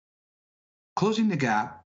closing the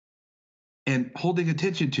gap and holding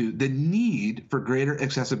attention to the need for greater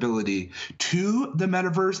accessibility to the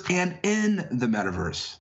metaverse and in the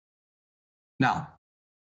metaverse. Now,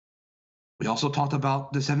 we also talked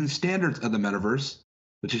about the 7 standards of the metaverse,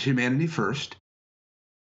 which is humanity first.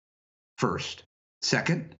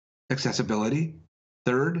 Second, accessibility.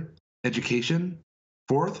 Third, education.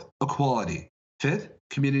 Fourth, equality. Fifth,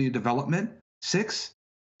 community development. Sixth,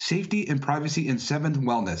 safety and privacy. And seventh,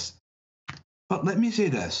 wellness. But let me say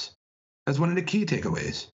this as one of the key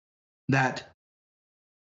takeaways, that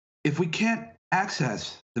if we can't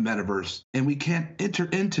access the metaverse and we can't enter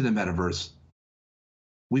into the metaverse,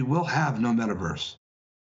 we will have no metaverse.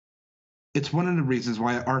 It's one of the reasons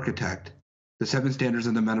why I architect the 7 standards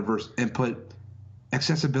of the metaverse and put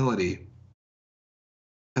accessibility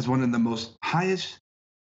as one of the most highest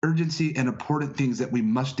urgency and important things that we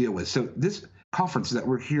must deal with. So this conference that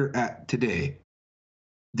we're here at today,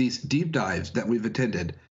 these deep dives that we've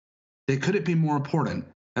attended, they couldn't be more important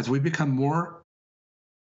as we become more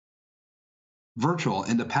virtual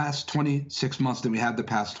in the past 26 months than we have the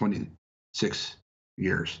past 26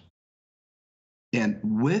 years. And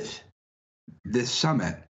with this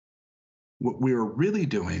summit, what we are really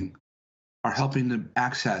doing are helping to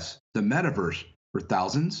access the metaverse for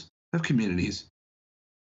thousands of communities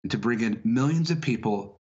and to bring in millions of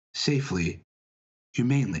people safely,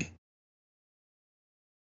 humanely.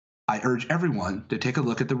 I urge everyone to take a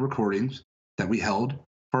look at the recordings that we held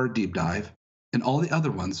for our deep dive and all the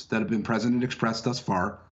other ones that have been present and expressed thus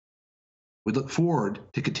far. We look forward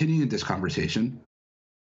to continuing this conversation.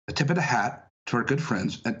 A tip of the hat to our good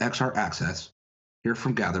friends at XR Access here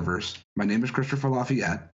from Gatherverse. My name is Christopher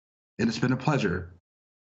Lafayette, and it's been a pleasure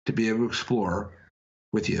to be able to explore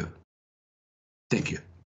with you. Thank you.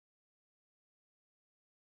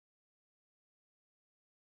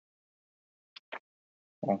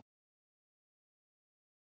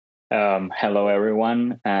 Hello,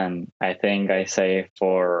 everyone. And I think I say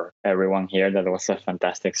for everyone here that it was a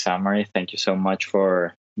fantastic summary. Thank you so much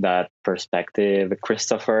for that perspective,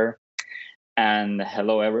 Christopher. And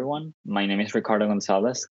hello, everyone. My name is Ricardo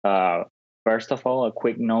Gonzalez. First of all, a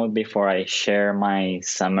quick note before I share my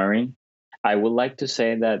summary. I would like to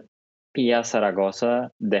say that Pia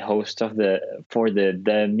Zaragoza, the host for the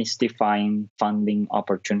Demystifying Funding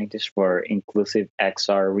Opportunities for Inclusive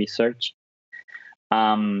XR Research,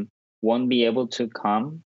 won't be able to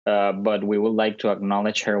come, but we would like to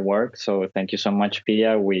acknowledge her work. So thank you so much,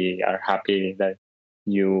 Pia. We are happy that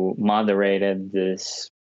you moderated this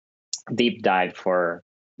deep dive for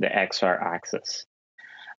the XR Access.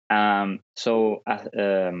 So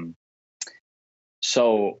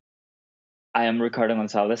I am Ricardo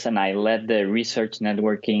Gonzalez, and I led the research,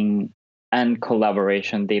 networking, and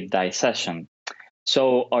collaboration deep dive session.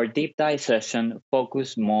 So our deep dive session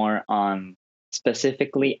focused more on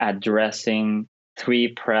specifically addressing 3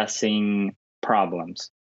 pressing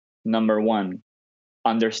problems. Number 1,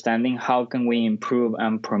 understanding how can we improve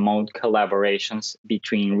and promote collaborations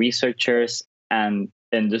between researchers and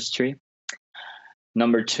industry.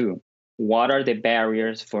 Number 2, what are the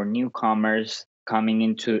barriers for newcomers coming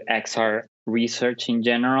into XR research in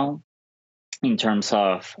general in terms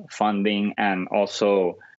of funding and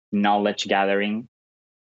also knowledge gathering?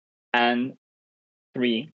 And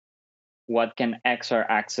 3, what can XR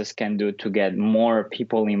Access can do to get more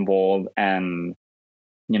people involved and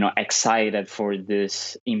excited for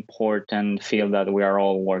this important field that we are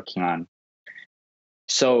all working on?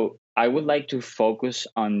 So I would like to focus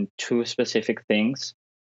on 2 specific things,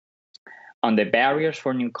 on the barriers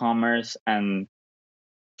for newcomers and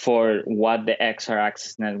for what the XR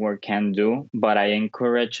Access Network can do. But I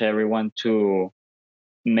encourage everyone to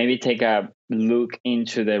maybe take a look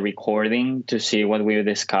into the recording to see what we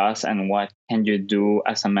discuss and what can you do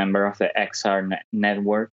as a member of the XR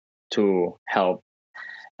network to help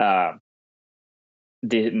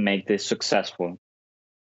make this successful.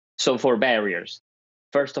 So for barriers,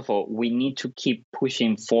 first of all, we need to keep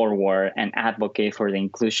pushing forward and advocate for the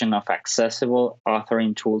inclusion of accessible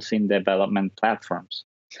authoring tools in development platforms.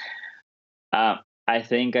 I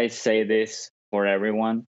think I say this for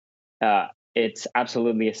everyone. It's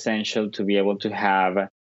absolutely essential to be able to have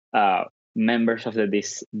members of the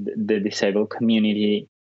disabled community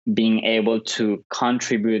being able to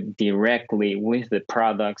contribute directly with the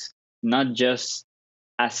products, not just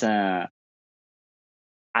as a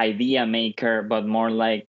idea maker, but more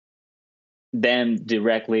like them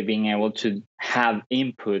directly being able to have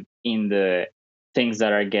input in the things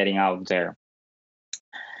that are getting out there.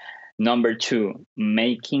 Number 2,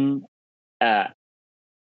 making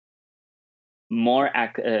more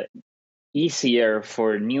easier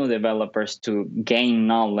for new developers to gain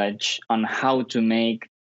knowledge on how to make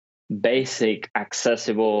basic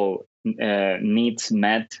accessible needs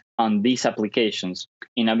met on these applications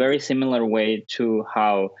in a very similar way to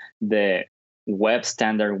how the web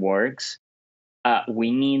standard works.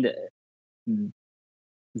 We need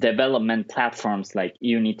development platforms like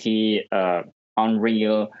Unity,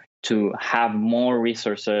 Unreal to have more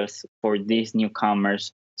resources for these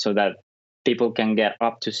newcomers so that people can get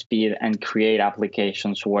up to speed and create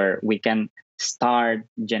applications where we can start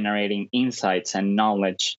generating insights and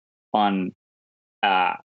knowledge on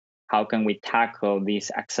how can we tackle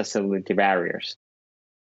these accessibility barriers.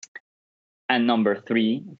 And number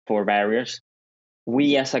 3, for barriers,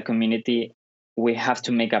 we as a community, we have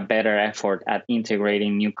to make a better effort at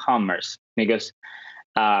integrating newcomers, because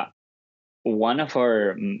one of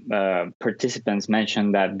our participants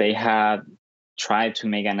mentioned that they had tried to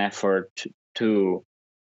make an effort to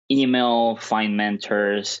email, find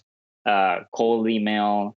mentors, cold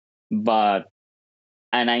email,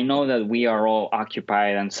 and I know that we are all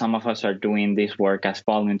occupied and some of us are doing this work as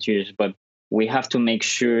volunteers, but we have to make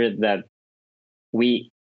sure that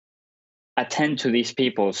we attend to these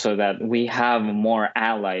people so that we have more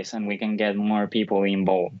allies and we can get more people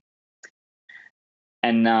involved.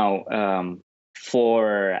 And now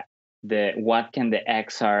for what can the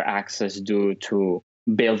XR Access do to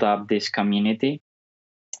build up this community?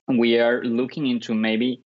 We are looking into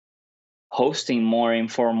maybe hosting more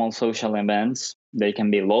informal social events. They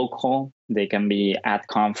can be local, they can be at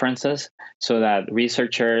conferences, so that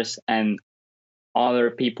researchers and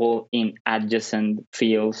other people in adjacent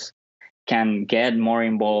fields can get more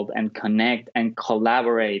involved and connect and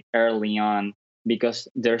collaborate early on, because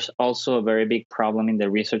there's also a very big problem in the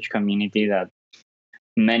research community that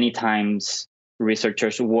many times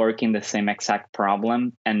researchers work in the same exact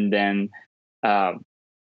problem, and then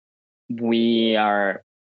we are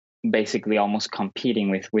basically almost competing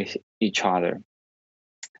with each other.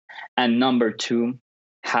 And number 2,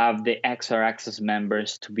 have the XR Access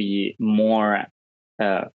members to be more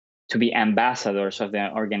to be ambassadors of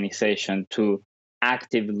the organization, to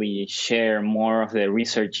actively share more of the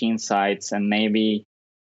research insights and maybe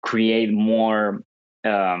create more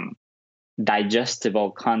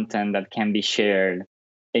digestible content that can be shared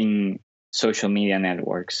in social media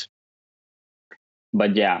networks.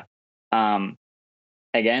 But yeah,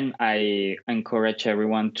 again, I encourage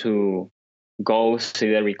everyone to go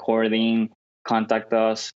see the recording, contact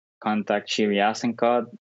us, contact Shiri Asenkot,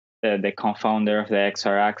 the co-founder of the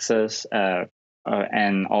XR Access,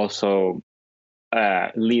 and also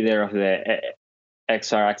leader of the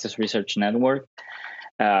XR Access Research Network.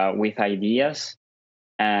 with ideas.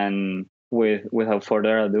 And without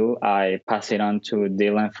further ado, I pass it on to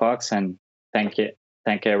Dylan Fox, and thank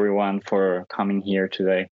everyone for coming here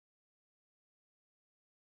today.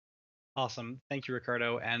 Awesome. Thank you,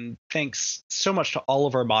 Ricardo. And thanks so much to all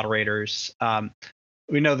of our moderators.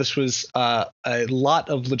 We know this was a lot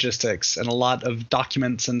of logistics and a lot of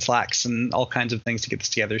documents and Slacks and all kinds of things to get this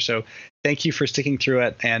together. So thank you for sticking through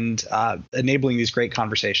it and enabling these great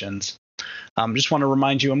conversations. Just want to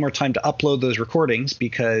remind you one more time to upload those recordings,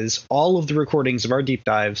 because all of the recordings of our deep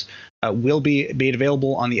dives will be made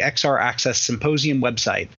available on the XR Access Symposium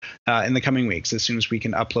website in the coming weeks, as soon as we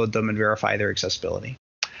can upload them and verify their accessibility.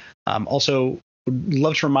 Also, would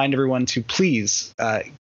love to remind everyone to please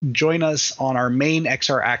join us on our main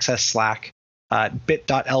XR Access Slack,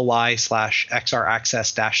 bit.ly/XR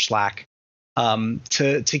Access-Slack,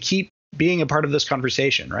 to keep being a part of this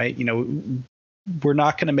conversation, right? You know, we're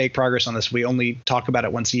not going to make progress on this. We only talk about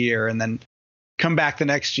it once a year and then come back the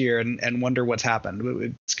next year and wonder what's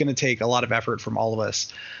happened. It's going to take a lot of effort from all of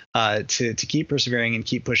us to keep persevering and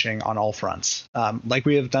keep pushing on all fronts, like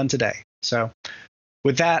we have done today. So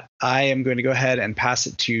with that, I am going to go ahead and pass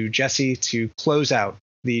it to Jesse to close out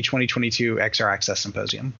the 2022 XR Access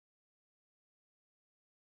Symposium.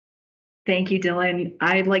 Thank you, Dylan.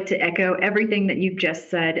 I'd like to echo everything that you've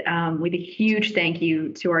just said, with a huge thank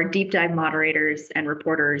you to our deep dive moderators and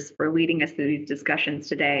reporters for leading us through these discussions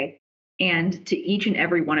today, and to each and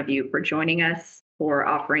every one of you for joining us, for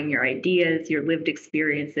offering your ideas, your lived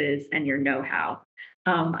experiences, and your know-how.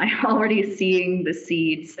 I'm already seeing the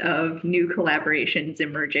seeds of new collaborations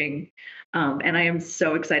emerging, and I am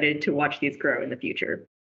so excited to watch these grow in the future.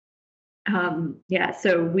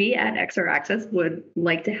 So we at XR Access would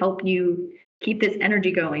like to help you keep this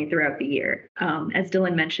energy going throughout the year. As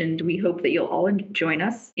Dylan mentioned, we hope that you'll all join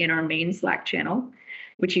us in our main Slack channel,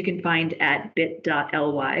 which you can find at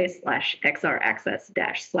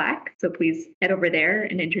bit.ly/XRAccess-Slack. So please head over there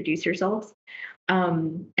and introduce yourselves,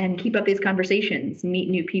 and keep up these conversations, meet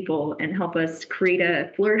new people, and help us create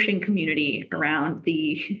a flourishing community around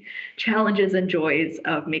the challenges and joys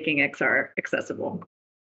of making XR accessible.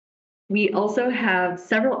 We also have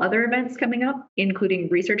several other events coming up, including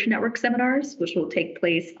Research Network seminars, which will take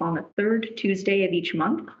place on the third Tuesday of each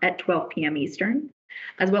month at 12 p.m. Eastern,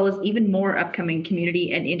 as well as even more upcoming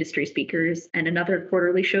community and industry speakers and another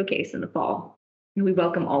quarterly showcase in the fall. And we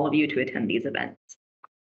welcome all of you to attend these events.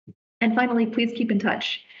 And finally, please keep in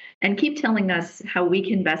touch and keep telling us how we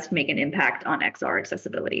can best make an impact on XR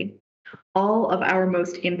accessibility. All of our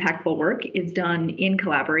most impactful work is done in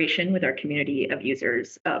collaboration with our community of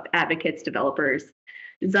users, of advocates, developers,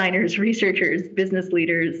 designers, researchers, business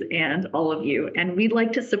leaders, and all of you. And we'd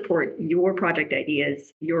like to support your project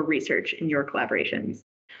ideas, your research, and your collaborations.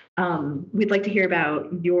 We'd like to hear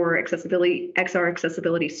about your XR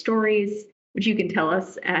accessibility stories, which you can tell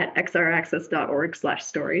us at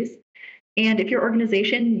xraccess.org/stories. And if your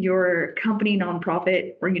organization, your company,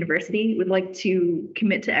 nonprofit, or university would like to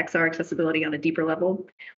commit to XR accessibility on a deeper level,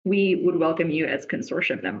 we would welcome you as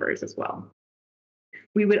consortium members as well.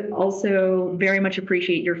 We would also very much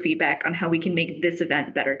appreciate your feedback on how we can make this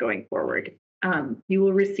event better going forward. You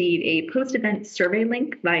will receive a post-event survey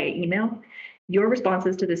link via email. Your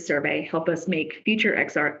responses to this survey help us make future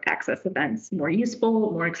XR Access events more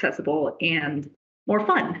useful, more accessible, and more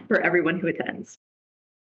fun for everyone who attends.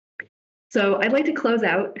 So I'd like to close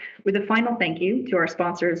out with a final thank you to our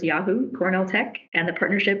sponsors, Yahoo, Cornell Tech, and the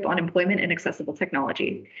Partnership on Employment and Accessible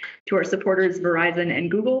Technology, to our supporters, Verizon and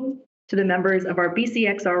Google, to the members of our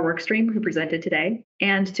BCXR workstream who presented today,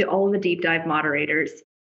 and to all of the deep dive moderators,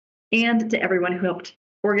 and to everyone who helped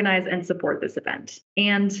organize and support this event,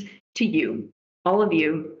 and to you, all of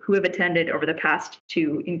you who have attended over the past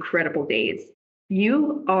 2 incredible days.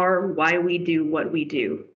 You are why we do what we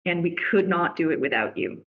do, and we could not do it without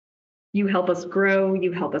you. You help us grow,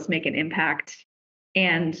 you help us make an impact,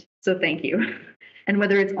 and so thank you. And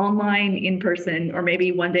whether it's online, in person, or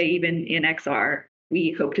maybe one day even in XR,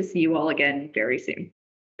 we hope to see you all again very soon.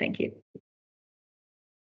 Thank you.